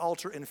horns of the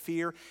altar in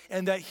fear,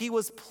 and that he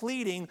was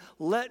pleading,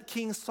 let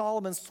King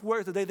Solomon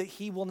swear today that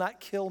he will not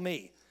kill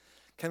me.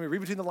 Can we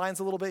read between the lines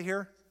a little bit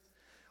here?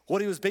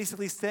 What he was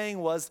basically saying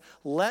was,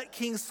 let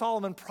King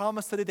Solomon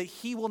promise today that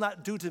he will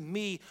not do to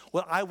me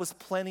what I was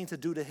planning to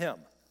do to him.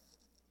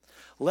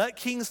 Let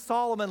King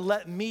Solomon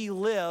let me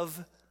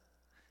live,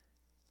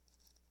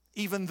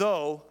 even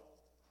though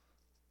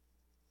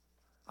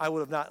I would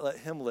have not let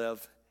him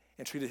live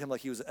and treated him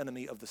like he was an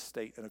enemy of the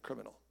state and a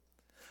criminal.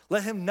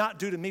 Let him not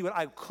do to me what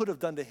I could have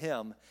done to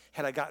him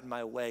had I gotten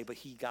my way, but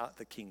he got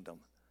the kingdom.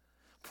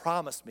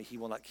 Promise me he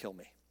will not kill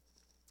me.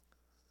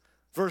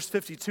 Verse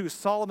 52,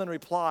 Solomon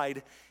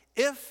replied,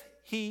 if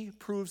he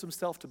proves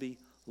himself to be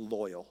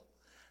loyal,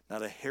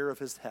 not a hair of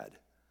his head,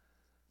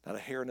 not a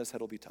hair in his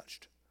head will be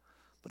touched.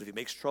 But if he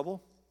makes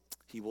trouble,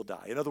 he will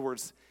die. In other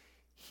words,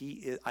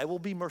 I will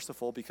be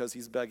merciful because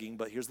he's begging,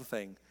 but here's the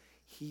thing.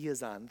 He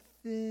is on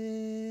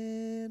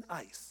thin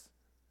ice.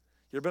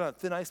 You ever been on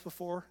thin ice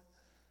before?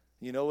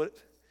 You know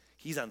it?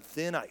 He's on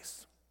thin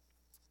ice.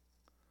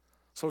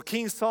 So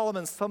King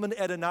Solomon summoned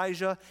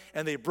Adonijah,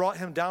 and they brought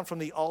him down from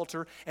the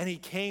altar, and he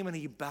came and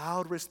he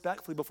bowed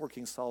respectfully before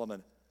King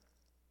Solomon,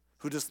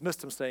 who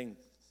dismissed him, saying,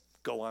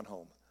 go on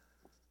home.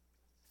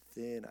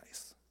 Thin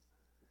ice.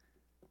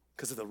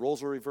 Because if the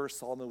roles were reversed,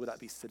 Solomon would not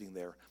be sitting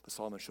there, but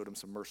Solomon showed him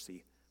some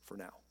mercy for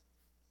now.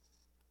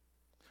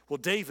 Well,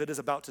 David is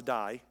about to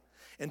die,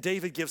 and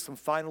David gives some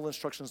final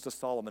instructions to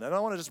Solomon. And I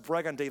want to just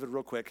brag on David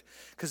real quick,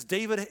 because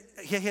David,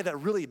 he had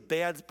that really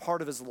bad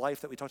part of his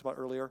life that we talked about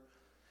earlier,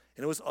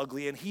 and it was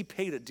ugly, and he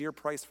paid a dear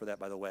price for that,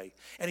 by the way.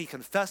 And he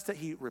confessed it,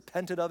 he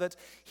repented of it,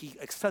 he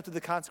accepted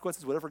the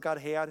consequences, whatever God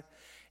had,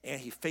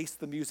 and he faced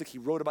the music. He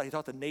wrote about it, he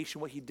taught the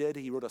nation what he did,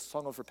 he wrote a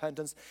song of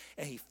repentance,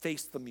 and he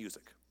faced the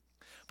music.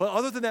 But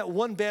other than that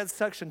one bad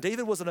section,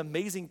 David was an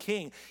amazing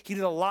king. He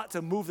did a lot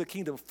to move the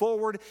kingdom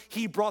forward.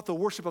 He brought the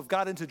worship of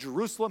God into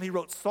Jerusalem. He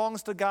wrote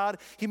songs to God.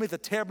 He made the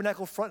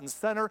tabernacle front and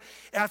center.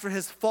 After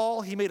his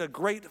fall, he made a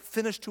great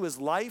finish to his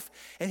life.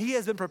 And he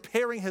has been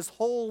preparing his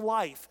whole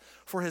life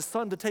for his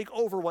son to take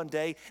over one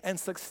day and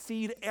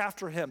succeed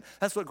after him.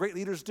 That's what great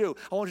leaders do.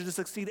 I want you to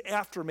succeed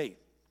after me.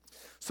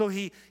 So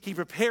he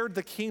prepared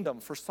the kingdom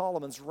for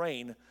Solomon's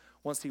reign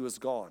once he was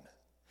gone.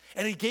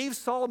 And he gave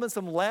Solomon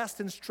some last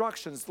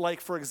instructions, like,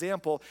 for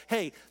example,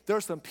 hey, there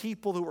are some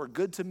people who are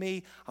good to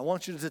me. I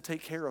want you to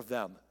take care of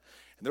them.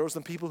 And there were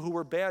some people who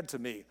were bad to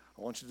me.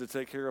 I want you to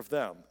take care of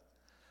them.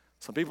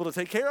 Some people to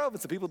take care of and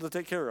some people to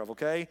take care of,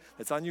 okay?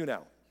 It's on you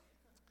now.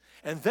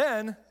 And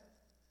then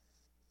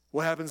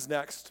what happens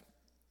next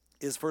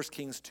is 1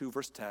 Kings 2,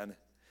 verse 10.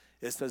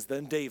 It says,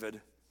 then David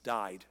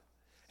died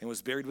and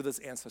was buried with his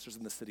ancestors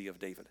in the city of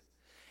David.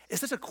 It's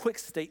such a quick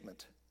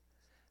statement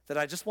that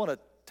I just want to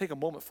take a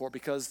moment for,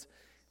 because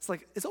it's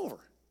like, it's over.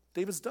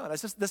 David's done.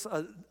 It's just this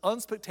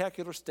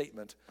unspectacular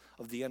statement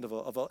of the end of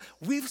a.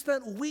 We've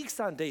spent weeks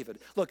on David.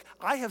 Look,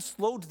 I have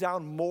slowed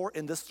down more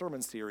in this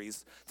sermon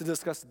series to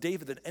discuss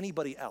David than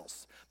anybody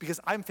else, because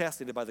I'm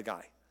fascinated by the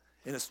guy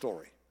in his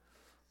story.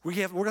 We're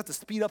going to have to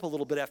speed up a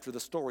little bit after the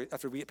story,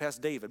 after we get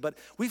past David. But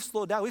we've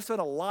slowed down. We've spent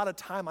a lot of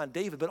time on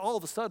David, but all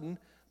of a sudden,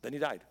 then he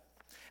died.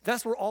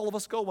 That's where all of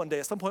us go one day.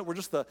 At some point, we're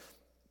just the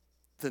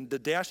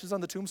dashes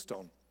on the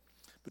tombstone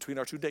between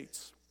our two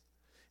dates.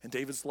 And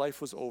David's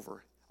life was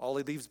over. All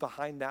he leaves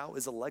behind now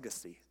is a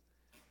legacy.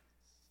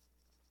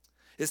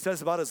 It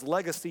says about his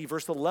legacy,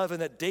 verse 11,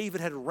 that David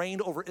had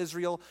reigned over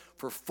Israel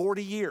for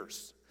 40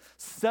 years.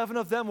 7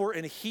 of them were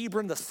in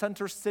Hebron, the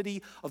center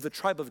city of the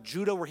tribe of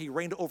Judah, where he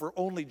reigned over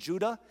only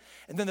Judah.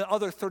 And then the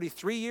other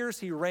 33 years,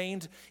 he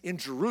reigned in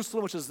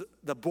Jerusalem, which is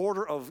the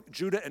border of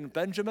Judah and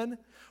Benjamin,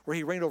 where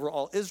he reigned over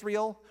all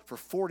Israel for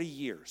 40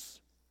 years.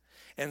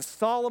 And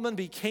Solomon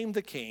became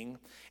the king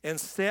and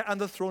sat on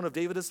the throne of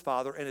David his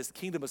father, and his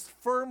kingdom was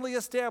firmly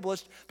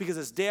established because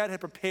his dad had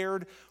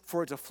prepared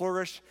for it to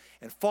flourish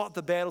and fought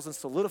the battles and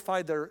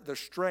solidified their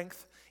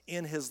strength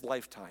in his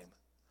lifetime.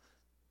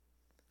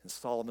 And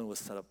Solomon was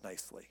set up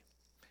nicely.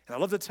 And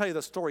I'd love to tell you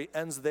the story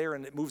ends there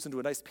and it moves into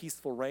a nice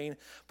peaceful reign,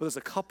 but there's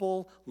a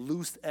couple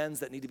loose ends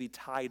that need to be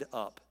tied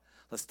up.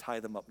 Let's tie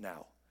them up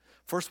now.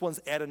 First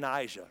one's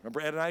Adonijah. Remember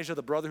Adonijah,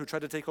 the brother who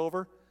tried to take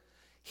over?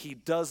 He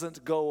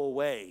doesn't go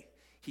away.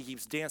 He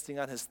keeps dancing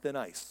on his thin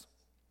ice.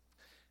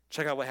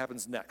 Check out what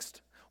happens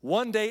next.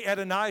 One day,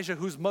 Adonijah,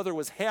 whose mother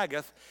was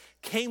Haggith,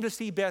 came to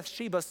see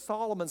Bathsheba,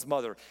 Solomon's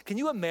mother. Can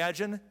you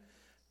imagine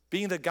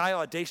being the guy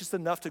audacious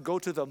enough to go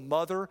to the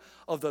mother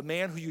of the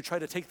man who you tried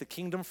to take the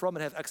kingdom from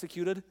and have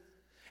executed,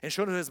 and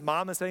show it to his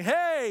mom and say,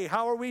 hey,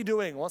 how are we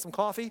doing? Want some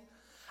coffee?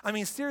 I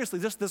mean, seriously,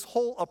 this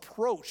whole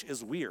approach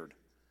is weird.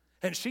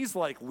 And she's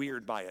like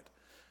weird by it.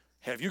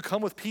 Have you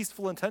come with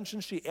peaceful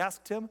intentions? She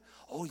asked him.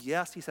 Oh,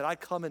 yes, he said, I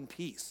come in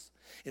peace.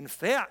 In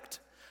fact,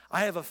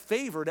 I have a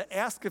favor to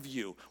ask of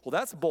you. Well,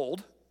 that's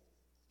bold.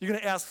 You're going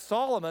to ask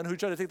Solomon, who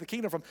tried to take the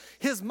kingdom from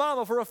his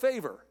mama, for a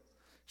favor.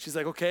 She's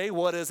like, okay,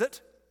 what is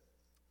it?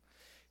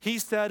 He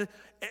said,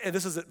 and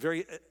this is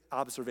very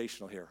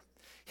observational here.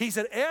 He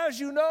said, as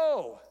you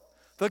know,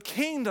 the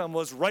kingdom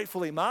was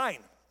rightfully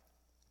mine,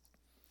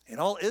 and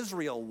all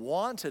Israel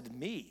wanted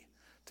me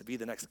to be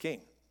the next king.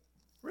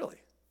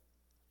 Really?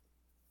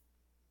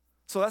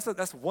 So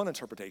that's one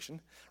interpretation.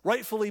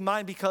 Rightfully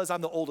mine because I'm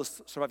the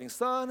oldest surviving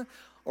son,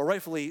 or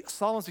rightfully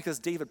Solomon's because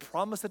David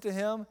promised it to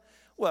him.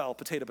 Well,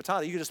 potato, potato.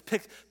 You can just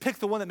pick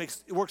the one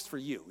that works for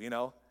you, you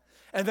know.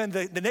 And then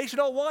the nation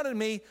all wanted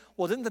me.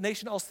 Well, didn't the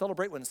nation all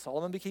celebrate when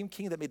Solomon became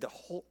king? That made the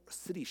whole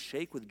city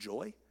shake with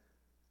joy.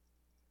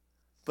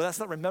 But let's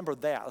not remember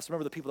that. Let's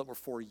remember the people that were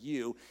for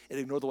you and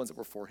ignore the ones that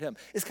were for him.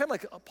 It's kind of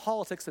like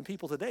politics and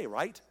people today,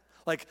 right?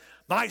 Like,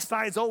 my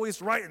side's always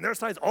right and their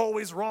side's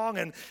always wrong,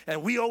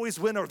 and we always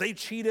win, or they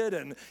cheated,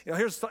 and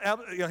here's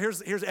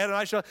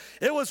Adonijah.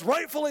 It was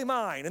rightfully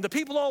mine, and the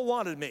people all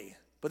wanted me,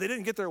 but they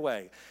didn't get their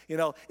way.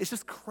 It's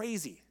just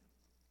crazy.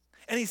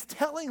 And he's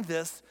telling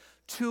this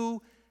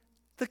to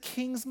the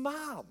king's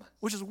mom,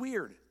 which is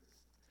weird.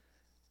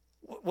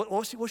 What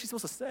was she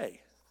supposed to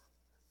say?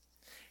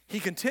 He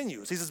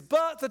continues. He says,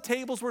 but the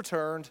tables were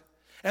turned,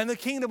 and the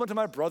kingdom went to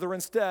my brother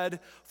instead,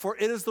 for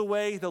it is the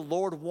way the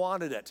Lord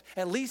wanted it.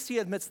 At least he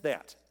admits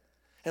that.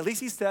 At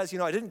least he says,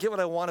 I didn't get what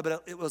I wanted,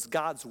 but it was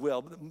God's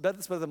will.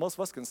 That's better than most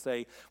of us can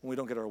say when we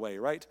don't get our way,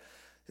 right?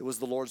 It was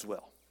the Lord's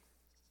will.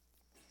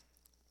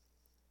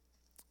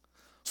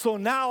 So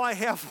now I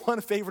have one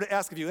favor to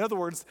ask of you. In other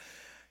words,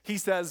 he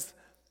says,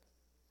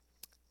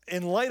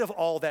 in light of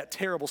all that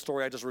terrible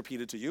story I just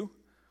repeated to you,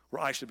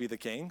 where I should be the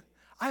king,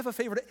 I have a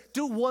favor to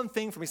do one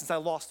thing for me since I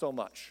lost so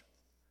much.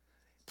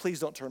 Please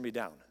don't turn me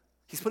down.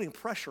 He's putting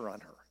pressure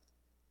on her,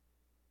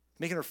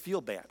 making her feel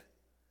bad.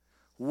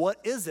 What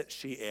is it,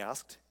 she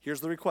asked.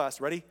 Here's the request.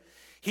 Ready?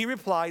 He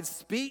replied,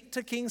 speak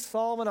to King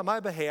Solomon on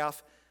my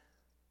behalf,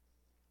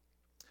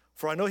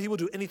 for I know he will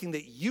do anything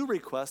that you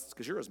request,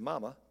 because you're his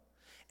mama.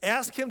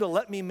 Ask him to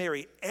let me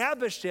marry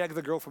Abishag,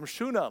 the girl from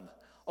Shunem.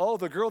 Oh,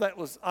 the girl that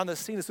was on the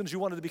scene as soon as you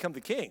wanted to become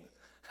the king.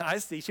 I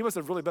see. She must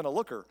have really been a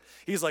looker.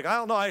 He's like, I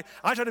don't know. I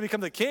tried to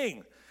become the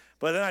king,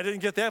 but then I didn't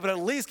get that. But at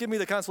least give me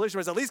the consolation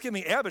prize. At least give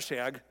me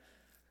Abishag.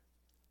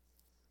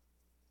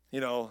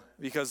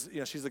 Because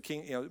she's the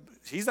king.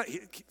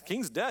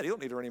 King's dead. He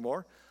don't need her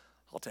anymore.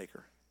 I'll take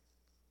her.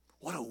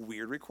 What a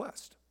weird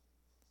request.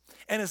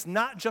 And it's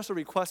not just a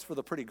request for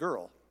the pretty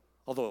girl,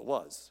 although it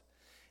was.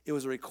 It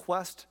was a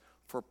request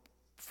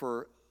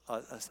for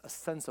a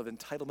sense of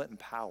entitlement and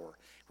power.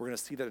 We're going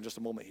to see that in just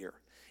a moment here.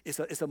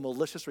 It's a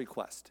malicious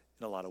request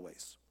in a lot of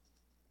ways.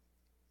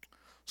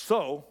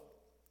 So,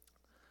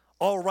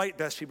 all right,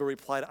 Bathsheba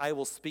replied, I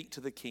will speak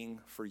to the king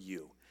for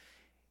you.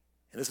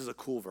 And this is a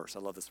cool verse. I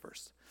love this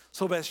verse.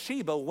 So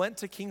Bathsheba went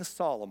to King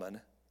Solomon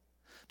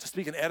to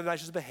speak on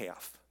Adonijah's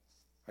behalf.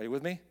 Are you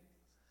with me?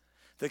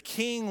 The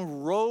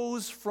king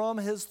rose from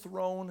his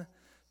throne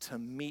to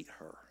meet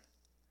her,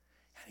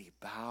 and he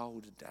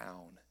bowed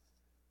down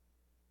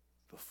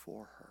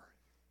before her.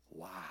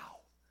 Wow.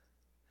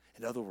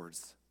 In other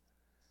words,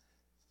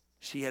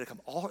 she had to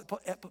come.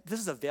 This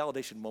is a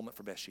validation moment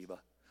for Bathsheba.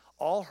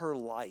 All her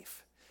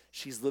life,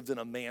 she's lived in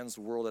a man's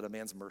world at a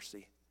man's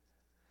mercy.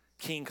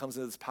 King comes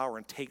into this power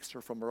and takes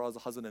her from her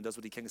husband and does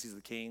what he can because he's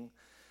the king.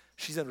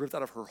 She's been ripped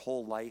out of her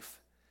whole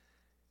life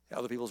at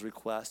other people's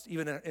request.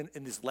 Even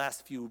in these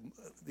last few,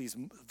 these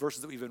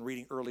verses that we've been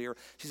reading earlier,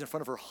 she's in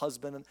front of her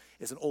husband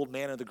as an old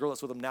man, and the girl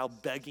that's with him now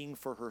begging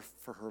for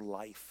her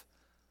life.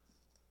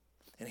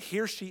 And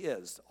here she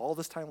is, all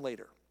this time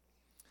later.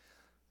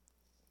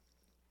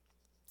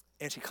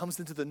 And she comes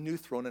into the new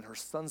throne, and her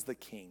son's the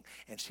king.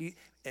 And she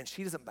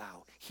doesn't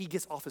bow. He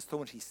gets off his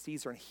throne when he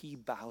sees her, and he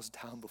bows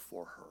down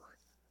before her.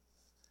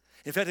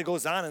 In fact, it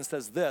goes on and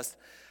says this: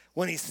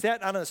 when he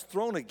sat on his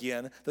throne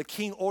again, the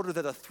king ordered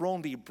that a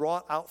throne be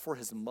brought out for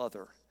his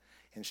mother.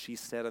 And she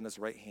sat on his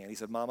right hand. He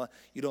said, Mama,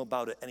 you don't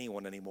bow to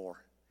anyone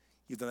anymore.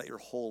 You've done that your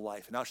whole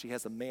life. And now she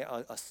has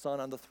a son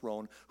on the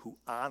throne who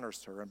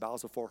honors her and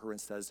bows before her and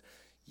says,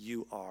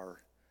 you are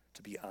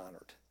to be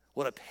honored.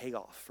 What a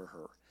payoff for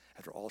her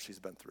after all she's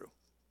been through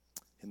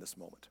in this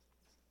moment.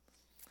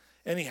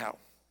 Anyhow,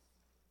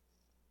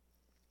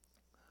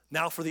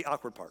 now for the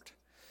awkward part.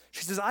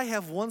 She says, I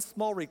have one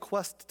small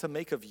request to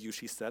make of you,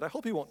 she said. I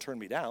hope you won't turn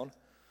me down.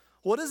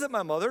 What is it,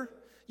 my mother?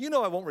 You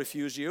know I won't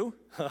refuse you.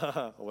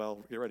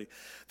 Well, get ready.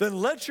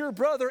 Then let your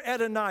brother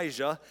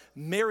Adonijah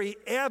marry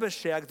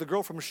Abishag, the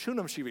girl from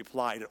Shunem, she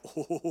replied.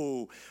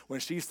 Oh, when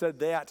she said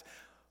that,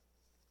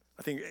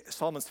 I think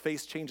Solomon's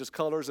face changed his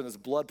colors and his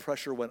blood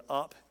pressure went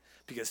up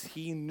because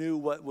he knew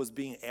what was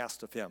being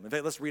asked of him. In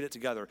fact, let's read it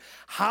together.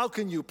 How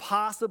can you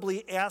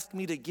possibly ask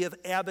me to give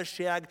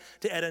Abishag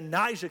to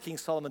Adonijah, King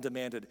Solomon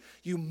demanded.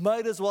 You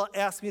might as well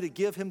ask me to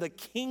give him the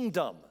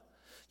kingdom.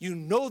 You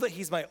know that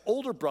he's my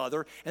older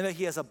brother and that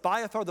he has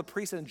Abiathar the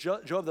priest and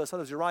Joab the son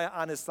of Zeruiah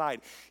on his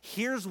side.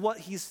 Here's what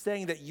he's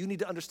saying that you need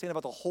to understand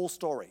about the whole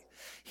story.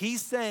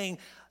 He's saying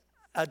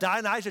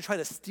Adonijah tried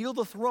to steal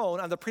the throne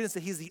on the pretense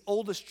that he's the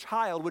oldest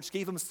child, which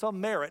gave him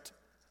some merit.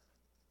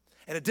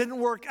 And it didn't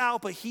work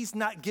out, but he's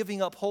not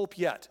giving up hope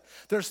yet.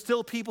 There's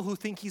still people who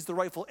think he's the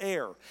rightful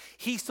heir.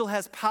 He still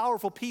has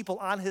powerful people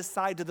on his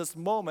side to this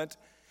moment,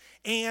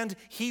 and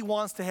he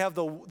wants to have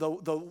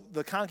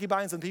the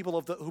concubines and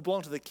people who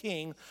belong to the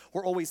king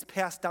were always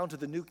passed down to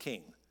the new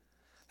king.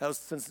 That was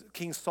since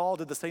King Saul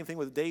did the same thing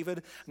with David.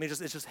 I mean, it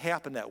just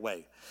happened that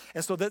way.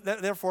 And so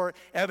therefore,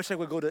 Abishag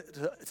would go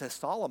to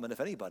Solomon, if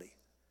anybody.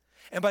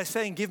 And by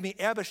saying, give me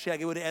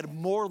Abishag, it would add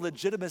more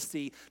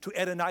legitimacy to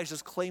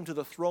Adonijah's claim to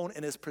the throne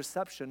and his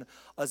perception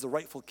as the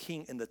rightful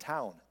king in the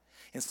town.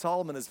 And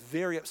Solomon is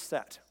very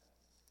upset.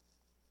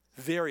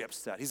 Very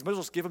upset. He's might as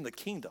well just give him the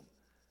kingdom.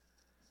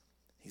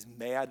 He's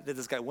mad that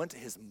this guy went to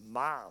his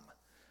mom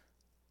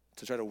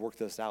to try to work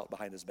this out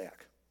behind his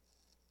back.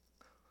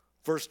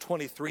 Verse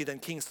 23, then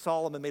King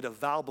Solomon made a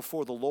vow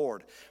before the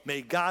Lord.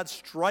 May God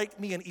strike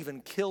me and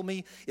even kill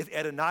me if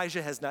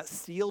Adonijah has not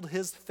sealed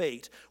his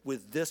fate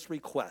with this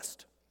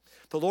request.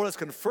 The Lord has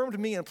confirmed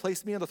me and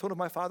placed me on the throne of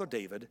my father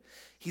David.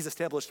 He's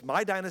established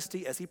my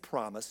dynasty as he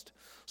promised.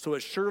 So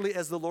as surely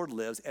as the Lord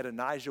lives,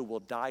 Adonijah will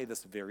die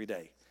this very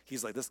day.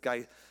 He's like, this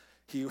guy,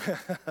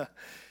 the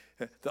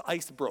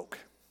ice broke.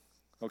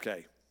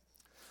 Okay.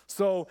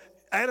 So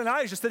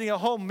Adonijah sitting at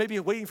home, maybe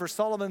waiting for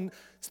Solomon's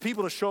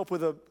people to show up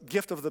with a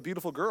gift of the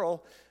beautiful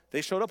girl.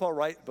 They showed up all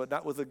right, but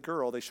not with a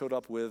girl. They showed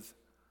up with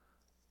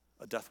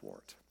a death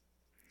warrant.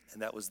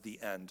 And that was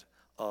the end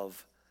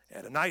of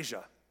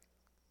Adonijah.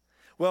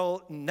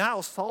 Well, now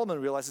Solomon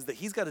realizes that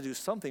he's got to do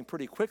something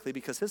pretty quickly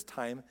because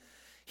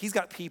he's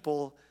got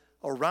people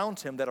around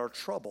him that are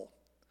trouble.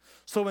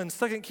 So in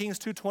 2 Kings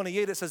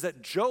 2:28, it says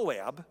that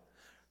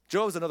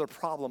Joab's another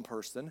problem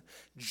person.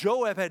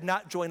 Joab had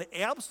not joined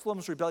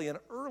Absalom's rebellion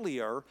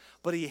earlier,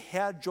 but he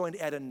had joined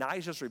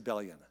Adonijah's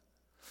rebellion.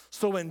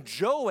 So when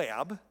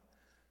Joab,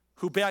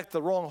 who backed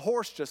the wrong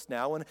horse just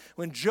now,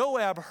 when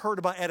Joab heard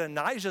about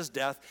Adonijah's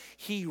death,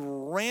 he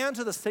ran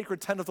to the sacred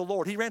tent of the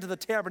Lord. He ran to the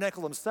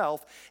tabernacle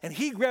himself, and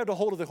he grabbed a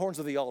hold of the horns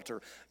of the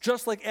altar,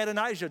 just like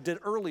Adonijah did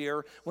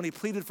earlier when he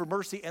pleaded for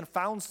mercy and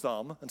found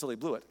some until he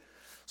blew it.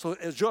 So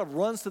as Joab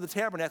runs to the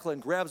tabernacle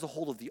and grabs a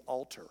hold of the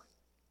altar.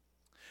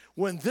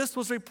 When this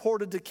was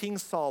reported to King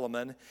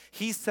Solomon,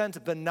 he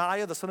sent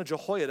Benaiah, the son of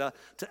Jehoiada,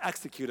 to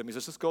execute him. He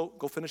says, just go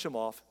finish him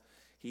off.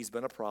 He's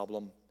been a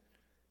problem.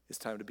 It's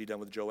time to be done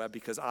with Joab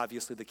because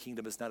obviously the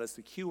kingdom is not as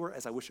secure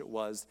as I wish it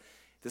was.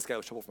 This guy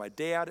was trouble for my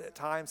dad at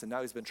times, and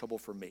now he's been trouble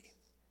for me.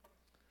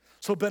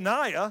 So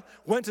Benaiah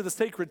went to the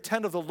sacred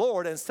tent of the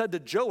Lord and said to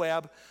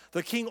Joab,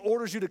 the king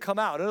orders you to come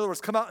out. In other words,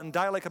 come out and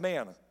die like a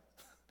man.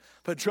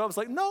 But Joab's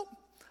like, nope,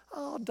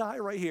 I'll die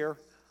right here.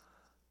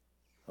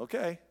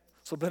 Okay.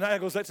 So Benaiah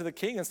goes back to the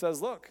king and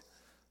says, look,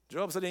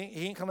 Joab said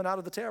he ain't coming out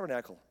of the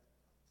tabernacle.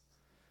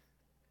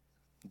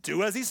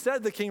 Do as he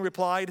said, the king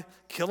replied.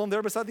 Kill him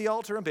there beside the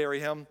altar and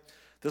bury him.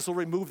 This will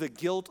remove the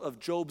guilt of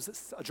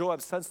Joab's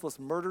senseless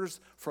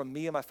murders from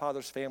me and my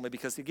father's family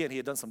because, again, he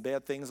had done some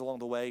bad things along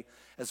the way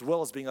as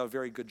well as being a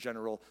very good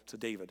general to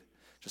David.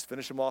 Just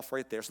finish him off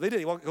right there. So they did.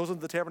 He goes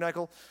into the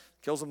tabernacle,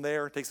 kills him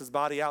there, takes his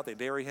body out. They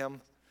bury him.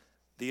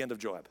 The end of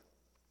Joab.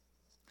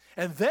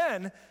 And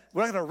then,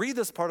 we're not going to read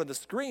this part on the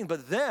screen,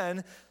 but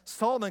then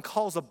Solomon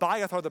calls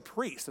Abiathar the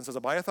priest and says,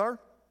 Abiathar,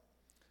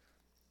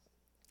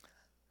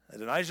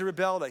 Adonijah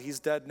rebelled, that he's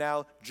dead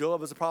now.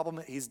 Joab is a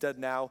problem, he's dead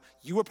now.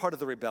 You were part of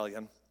the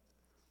rebellion.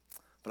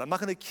 But I'm not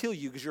going to kill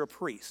you because you're a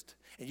priest.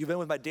 And you've been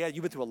with my dad.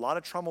 You've been through a lot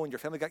of trauma when your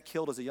family got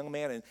killed as a young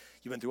man, and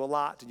you've been through a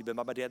lot, and you've been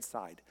by my dad's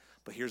side.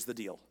 But here's the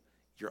deal.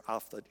 You're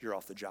off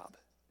the job.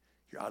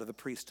 You're out of the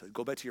priesthood.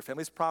 Go back to your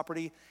family's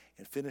property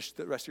and finish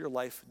the rest of your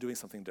life doing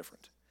something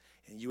different.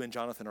 And you and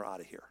Jonathan are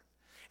out of here.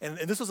 And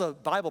this was a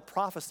Bible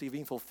prophecy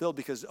being fulfilled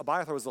because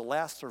Abiathar was the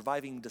last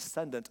surviving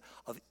descendant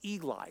of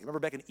Eli. Remember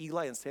back in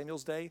Eli and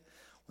Samuel's day,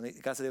 when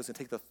God said he was going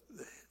to take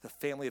the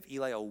family of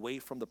Eli away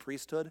from the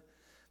priesthood?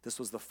 This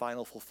was the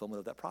final fulfillment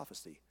of that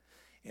prophecy.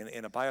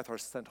 And Abiathar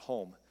sent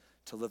home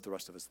to live the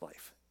rest of his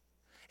life.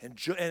 And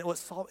what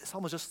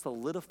Solomon was just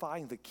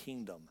solidifying the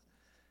kingdom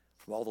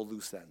from all the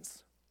loose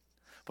ends.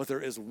 But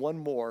there is one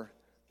more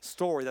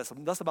story that's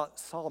less about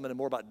Solomon and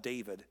more about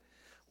David.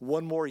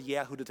 One more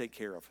Yahoo to take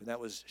care of, and that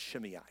was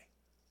Shimei.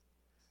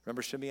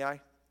 Remember Shimei?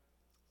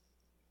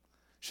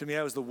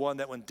 Shimei was the one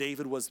that when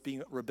David was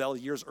being rebelled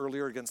years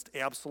earlier against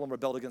Absalom,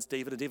 rebelled against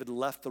David, and David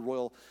left the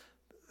royal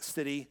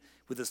city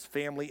with his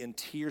family in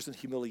tears and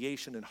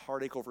humiliation and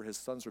heartache over his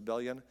son's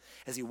rebellion.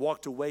 As he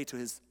walked away to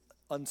his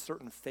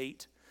uncertain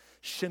fate,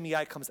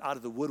 Shimei comes out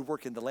of the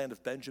woodwork in the land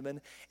of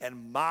Benjamin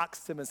and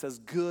mocks him and says,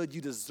 good, you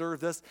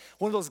deserve this.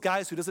 One of those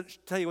guys who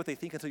doesn't tell you what they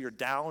think until you're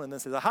down and then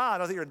says, aha,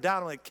 now that you're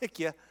down, I'm going to kick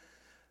you.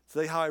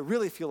 Say how I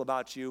really feel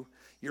about you.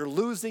 You're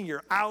losing,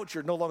 you're out,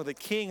 you're no longer the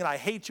king, and I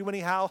hate you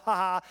anyhow. Ha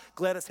ha,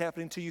 glad it's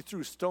happening to you.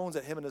 Threw stones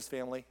at him and his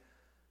family.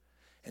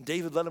 And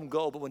David let him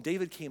go, but when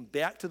David came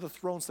back to the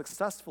throne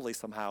successfully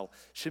somehow,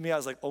 Shimei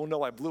was like, oh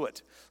no, I blew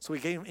it. So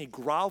he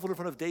groveled in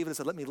front of David and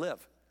said, let me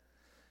live.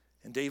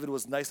 And David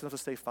was nice enough to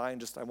say,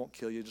 fine, I won't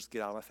kill you, just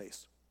get out of my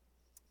face.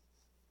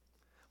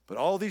 But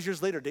all these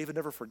years later, David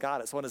never forgot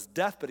it. So on his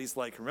deathbed, he's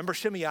like, remember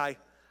Shimei? I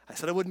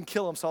said I wouldn't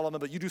kill him, Solomon,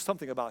 but you do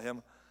something about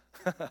him.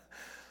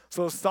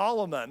 So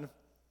Solomon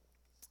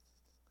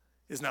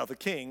is now the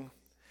king,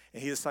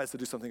 and he decides to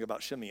do something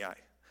about Shimei.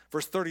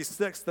 Verse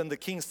 36, then the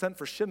king sent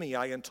for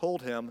Shimei and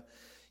told him,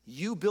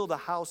 you build a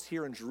house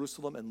here in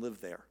Jerusalem and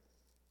live there.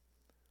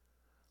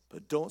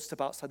 But don't step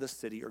outside the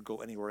city or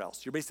go anywhere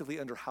else. You're basically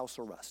under house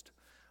arrest.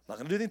 I'm not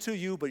going to do anything to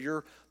you, but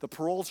the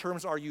parole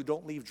terms are you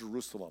don't leave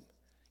Jerusalem.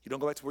 You don't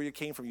go back to where you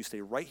came from. You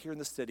stay right here in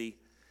the city,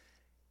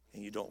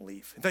 and you don't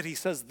leave. In fact, he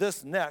says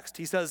this next.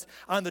 He says,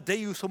 on the day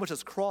you so much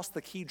as cross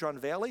the Kidron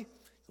Valley,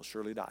 you'll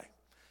surely die.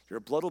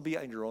 Your blood will be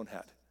on your own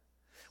head.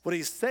 What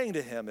he's saying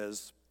to him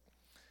is,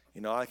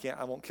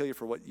 I won't kill you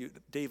for what you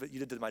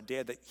did to my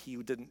dad that he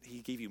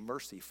gave you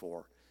mercy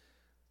for.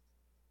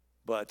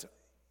 But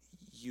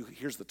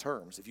here's the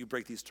terms. If you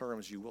break these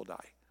terms, you will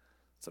die.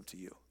 It's up to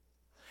you.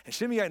 And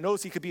Shimei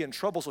knows he could be in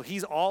trouble, so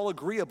he's all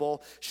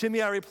agreeable.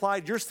 Shimei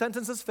replied, your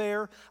sentence is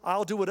fair.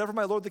 I'll do whatever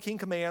my lord the king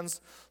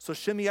commands. So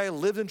Shimei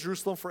lived in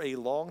Jerusalem for a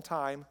long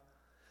time.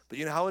 But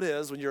you know how it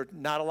is when you're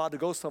not allowed to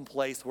go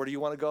someplace. Where do you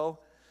want to go?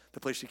 The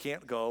place you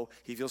can't go.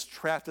 He feels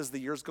trapped as the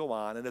years go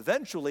on. And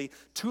eventually,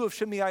 2 of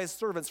Shimei's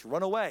servants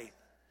run away.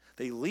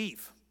 They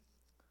leave.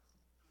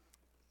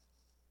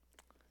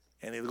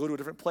 And they go to a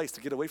different place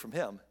to get away from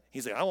him.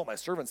 He's like, I want my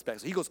servants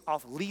back. So he goes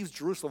off, leaves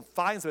Jerusalem,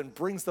 finds them, and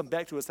brings them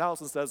back to his house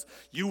and says,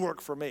 you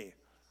work for me.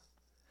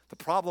 The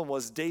problem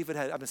was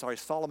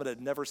Solomon had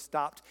never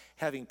stopped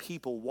having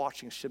people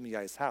watching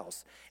Shimei's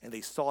house. And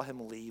they saw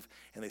him leave,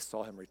 and they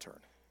saw him return.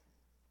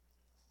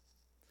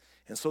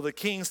 And so the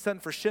king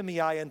sent for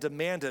Shimei and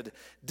demanded,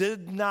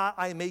 did not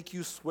I make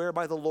you swear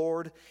by the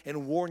Lord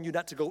and warn you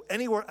not to go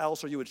anywhere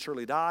else or you would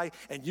surely die?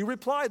 And you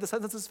replied, the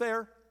sentence is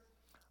fair.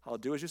 I'll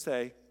do as you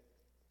say.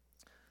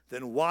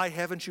 Then why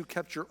haven't you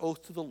kept your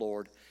oath to the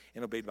Lord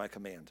and obeyed my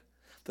command?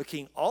 The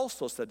king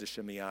also said to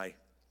Shimei,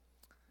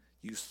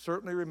 you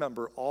certainly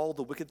remember all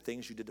the wicked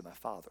things you did to my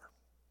father,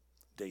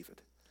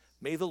 David.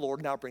 May the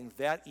Lord now bring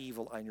that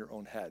evil on your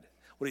own head.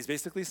 What he's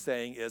basically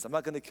saying is, I'm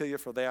not going to kill you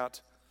for that,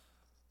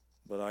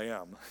 but I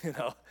am.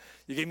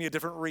 You gave me a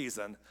different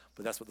reason,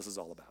 but that's what this is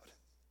all about.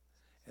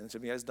 And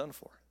Shimei is done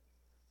for.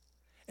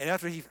 And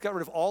after he got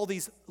rid of all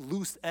these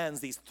loose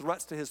ends, these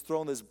threats to his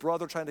throne, his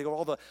brother trying to go,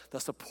 all the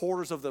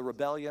supporters of the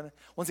rebellion,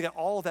 once he got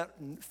all of that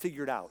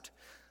figured out,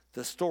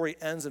 the story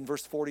ends in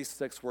verse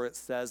 46 where it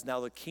says, now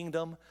the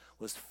kingdom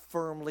was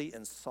firmly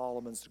in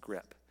Solomon's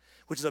grip,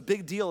 which is a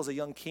big deal as a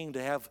young king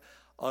to have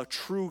a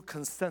true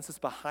consensus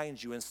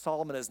behind you. And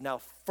Solomon has now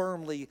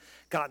firmly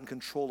gotten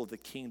control of the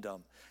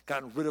kingdom,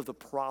 gotten rid of the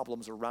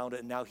problems around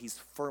it, and now he's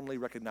firmly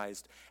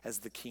recognized as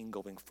the king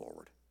going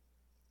forward.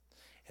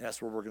 And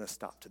that's where we're going to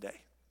stop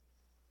today.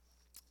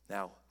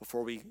 Now,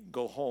 before we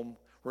go home,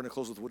 we're going to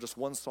close with just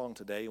one song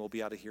today, and we'll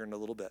be out of here in a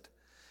little bit.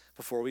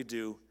 Before we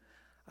do,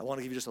 I want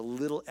to give you just a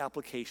little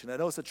application. I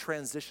know it's a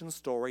transition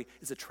story.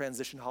 It's a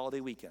transition holiday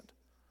weekend.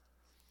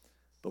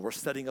 But we're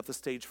setting up the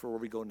stage for where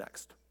we go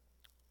next.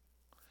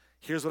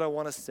 Here's what I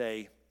want to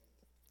say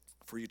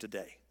for you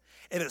today.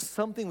 And it's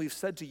something we've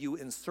said to you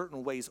in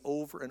certain ways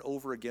over and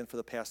over again for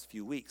the past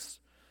few weeks,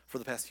 for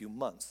the past few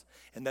months.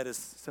 And that is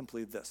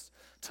simply this: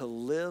 to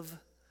live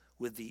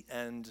with the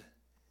end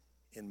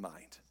in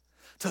mind.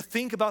 To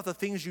think about the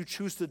things you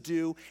choose to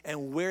do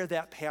and where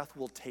that path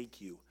will take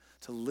you.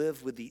 To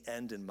live with the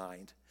end in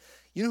mind.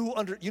 You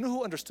know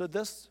who understood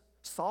this?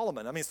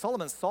 Solomon. I mean,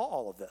 Solomon saw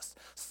all of this.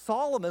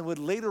 Solomon would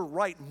later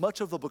write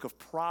much of the book of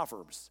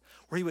Proverbs,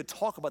 where he would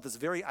talk about this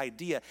very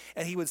idea,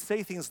 and he would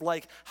say things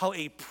like how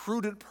a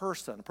prudent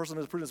person, a person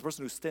who's prudent is a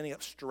person who's standing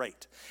up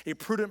straight. A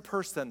prudent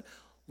person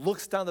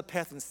looks down the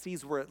path and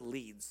sees where it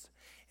leads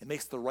and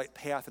makes the right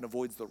path and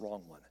avoids the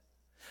wrong one.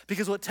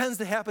 Because what tends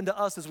to happen to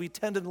us is we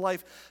tend in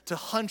life to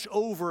hunch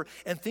over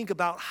and think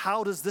about,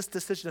 how does this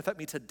decision affect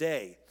me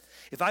today?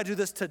 If I do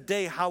this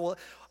today, how will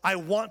I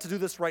want to do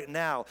this right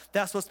now?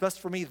 That's what's best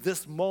for me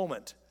this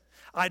moment.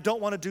 I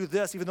don't want to do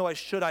this even though I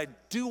should. I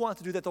do want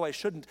to do that though I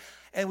shouldn't.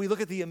 And we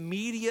look at the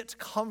immediate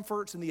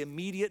comforts and the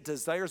immediate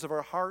desires of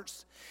our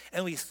hearts,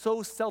 and we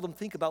so seldom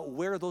think about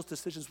where those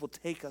decisions will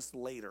take us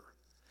later.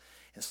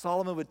 And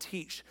Solomon would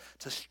teach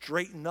to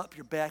straighten up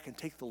your back and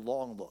take the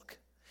long look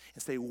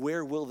and say,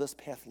 where will this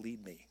path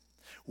lead me?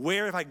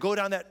 Where, if I go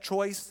down that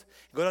choice,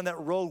 go down that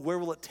road, where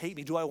will it take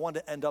me? Do I want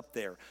to end up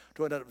there?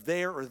 Do I end up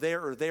there or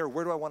there or there?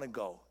 Where do I want to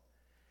go?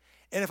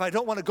 And if I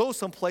don't want to go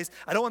someplace,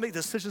 I don't want to make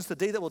decisions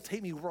today that will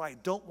take me where I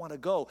don't want to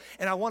go.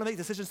 And I want to make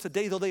decisions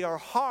today, though they are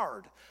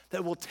hard,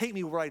 that will take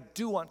me where I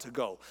do want to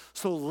go.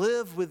 So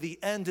live with the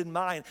end in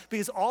mind,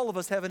 because all of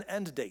us have an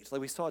end date,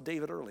 like we saw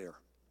David earlier.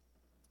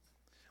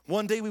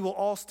 One day we will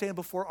all stand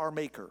before our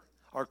Maker,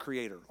 our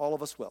Creator. All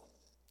of us will.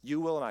 You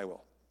will and I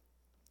will.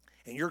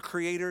 And your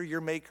Creator,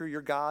 your Maker,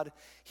 your God,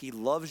 He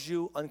loves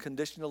you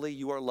unconditionally.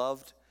 You are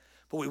loved.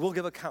 But we will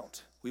give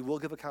account. We will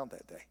give account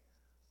that day.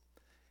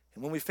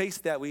 And when we face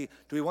that, do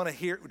we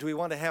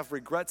want to have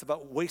regrets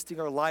about wasting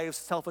our lives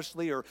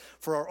selfishly or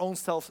for our own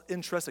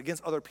self-interest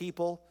against other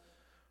people,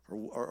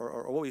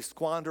 or what we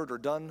squandered or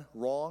done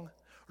wrong?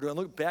 Or do I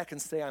look back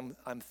and say,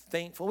 I'm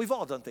thankful? We've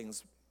all done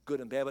things good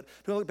and bad, but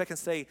do I look back and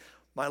say,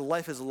 my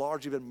life has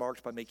largely been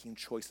marked by making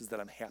choices that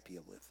I'm happy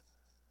with?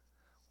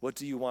 What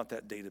do you want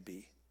that day to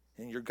be?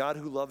 And your God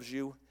who loves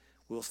you,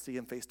 will see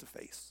Him face to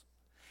face.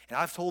 And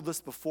I've told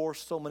this before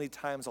so many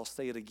times, I'll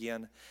say it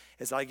again.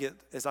 As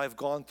I've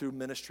gone through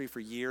ministry for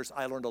years,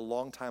 I learned a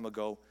long time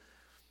ago,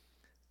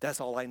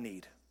 that's all I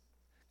need.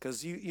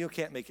 Because you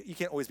can't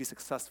always be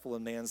successful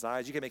in man's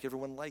eyes. You can't make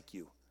everyone like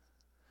you.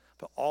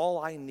 But all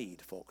I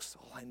need, folks,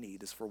 all I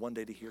need is for one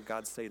day to hear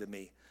God say to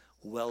me,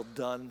 well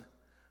done,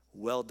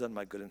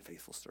 my good and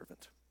faithful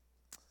servant.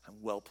 I'm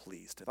well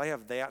pleased. If I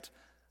have that,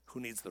 who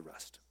needs the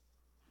rest?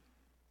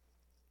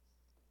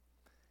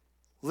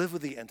 Live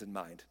with the end in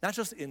mind, not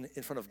just in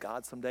front of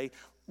God someday,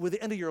 with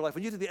the end of your life.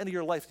 When you get to the end of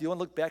your life, do you want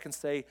to look back and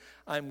say,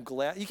 I'm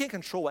glad? You can't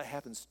control what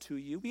happens to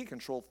you. We can't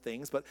control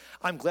things, but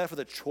I'm glad for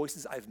the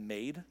choices I've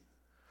made.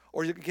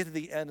 Or you can get to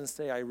the end and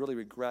say, I really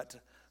regret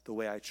the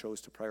way I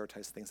chose to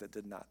prioritize things that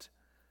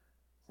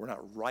were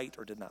not right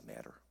or did not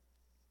matter.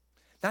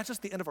 Not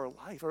just the end of our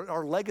life, or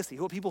our legacy,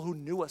 what people who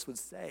knew us would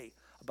say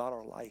about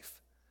our life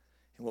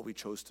and what we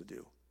chose to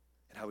do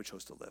and how we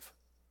chose to live.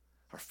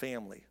 Our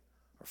family,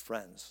 our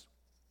friends.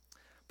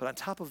 But on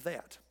top of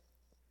that,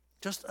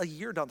 just a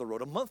year down the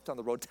road, a month down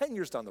the road, 10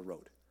 years down the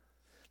road,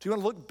 do you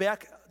want to look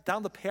back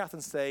down the path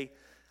and say,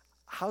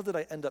 how did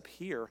I end up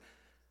here?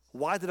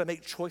 Why did I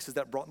make choices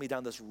that brought me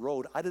down this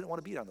road? I didn't want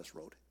to be down this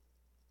road.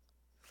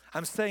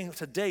 I'm saying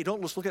today,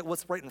 don't just look at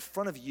what's right in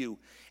front of you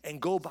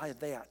and go by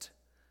that.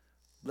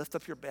 Lift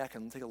up your back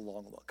and take a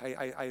long look.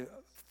 I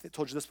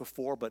told you this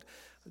before, but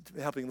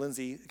helping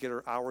Lindsay get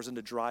her hours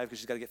into drive, because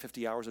she's got to get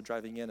 50 hours of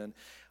driving in. And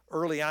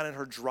early on in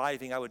her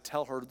driving, I would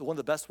tell her one of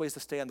the best ways to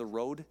stay on the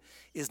road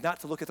is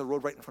not to look at the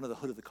road right in front of the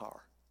hood of the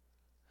car,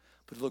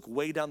 but to look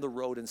way down the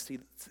road and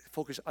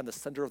focus on the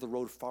center of the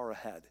road far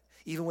ahead.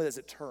 Even when as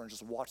it turns,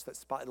 just watch that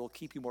spot. It'll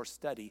keep you more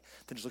steady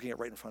than just looking at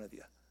right in front of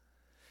you.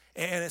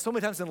 And so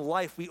many times in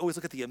life, we always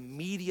look at the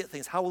immediate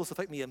things. How will this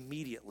affect me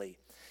immediately?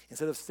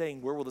 Instead of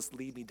saying, where will this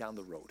lead me down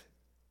the road?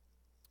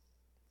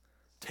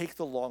 Take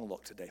the long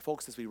look today.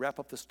 Folks, as we wrap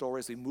up the story,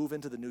 as we move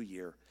into the new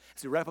year,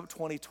 as we wrap up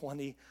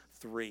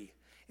 2023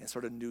 and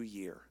start a new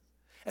year,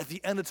 at the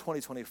end of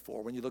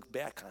 2024, when you look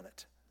back on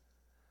it,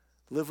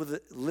 live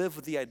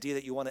with the idea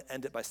that you want to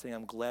end it by saying,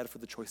 I'm glad for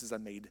the choices I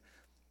made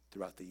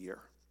throughout the year.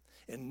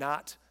 And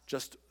not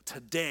just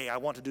today, I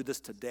want to do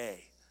this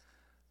today.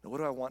 Now, what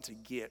do I want to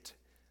get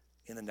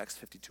in the next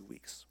 52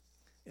 weeks,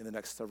 in the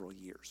next several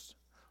years?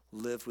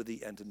 Live with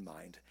the end in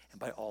mind, and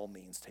by all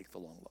means, take the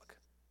long look.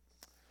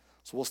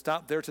 So we'll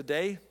stop there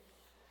today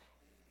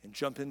and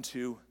jump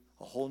into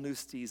a whole new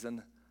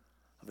season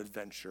of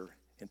adventure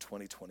in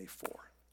 2024.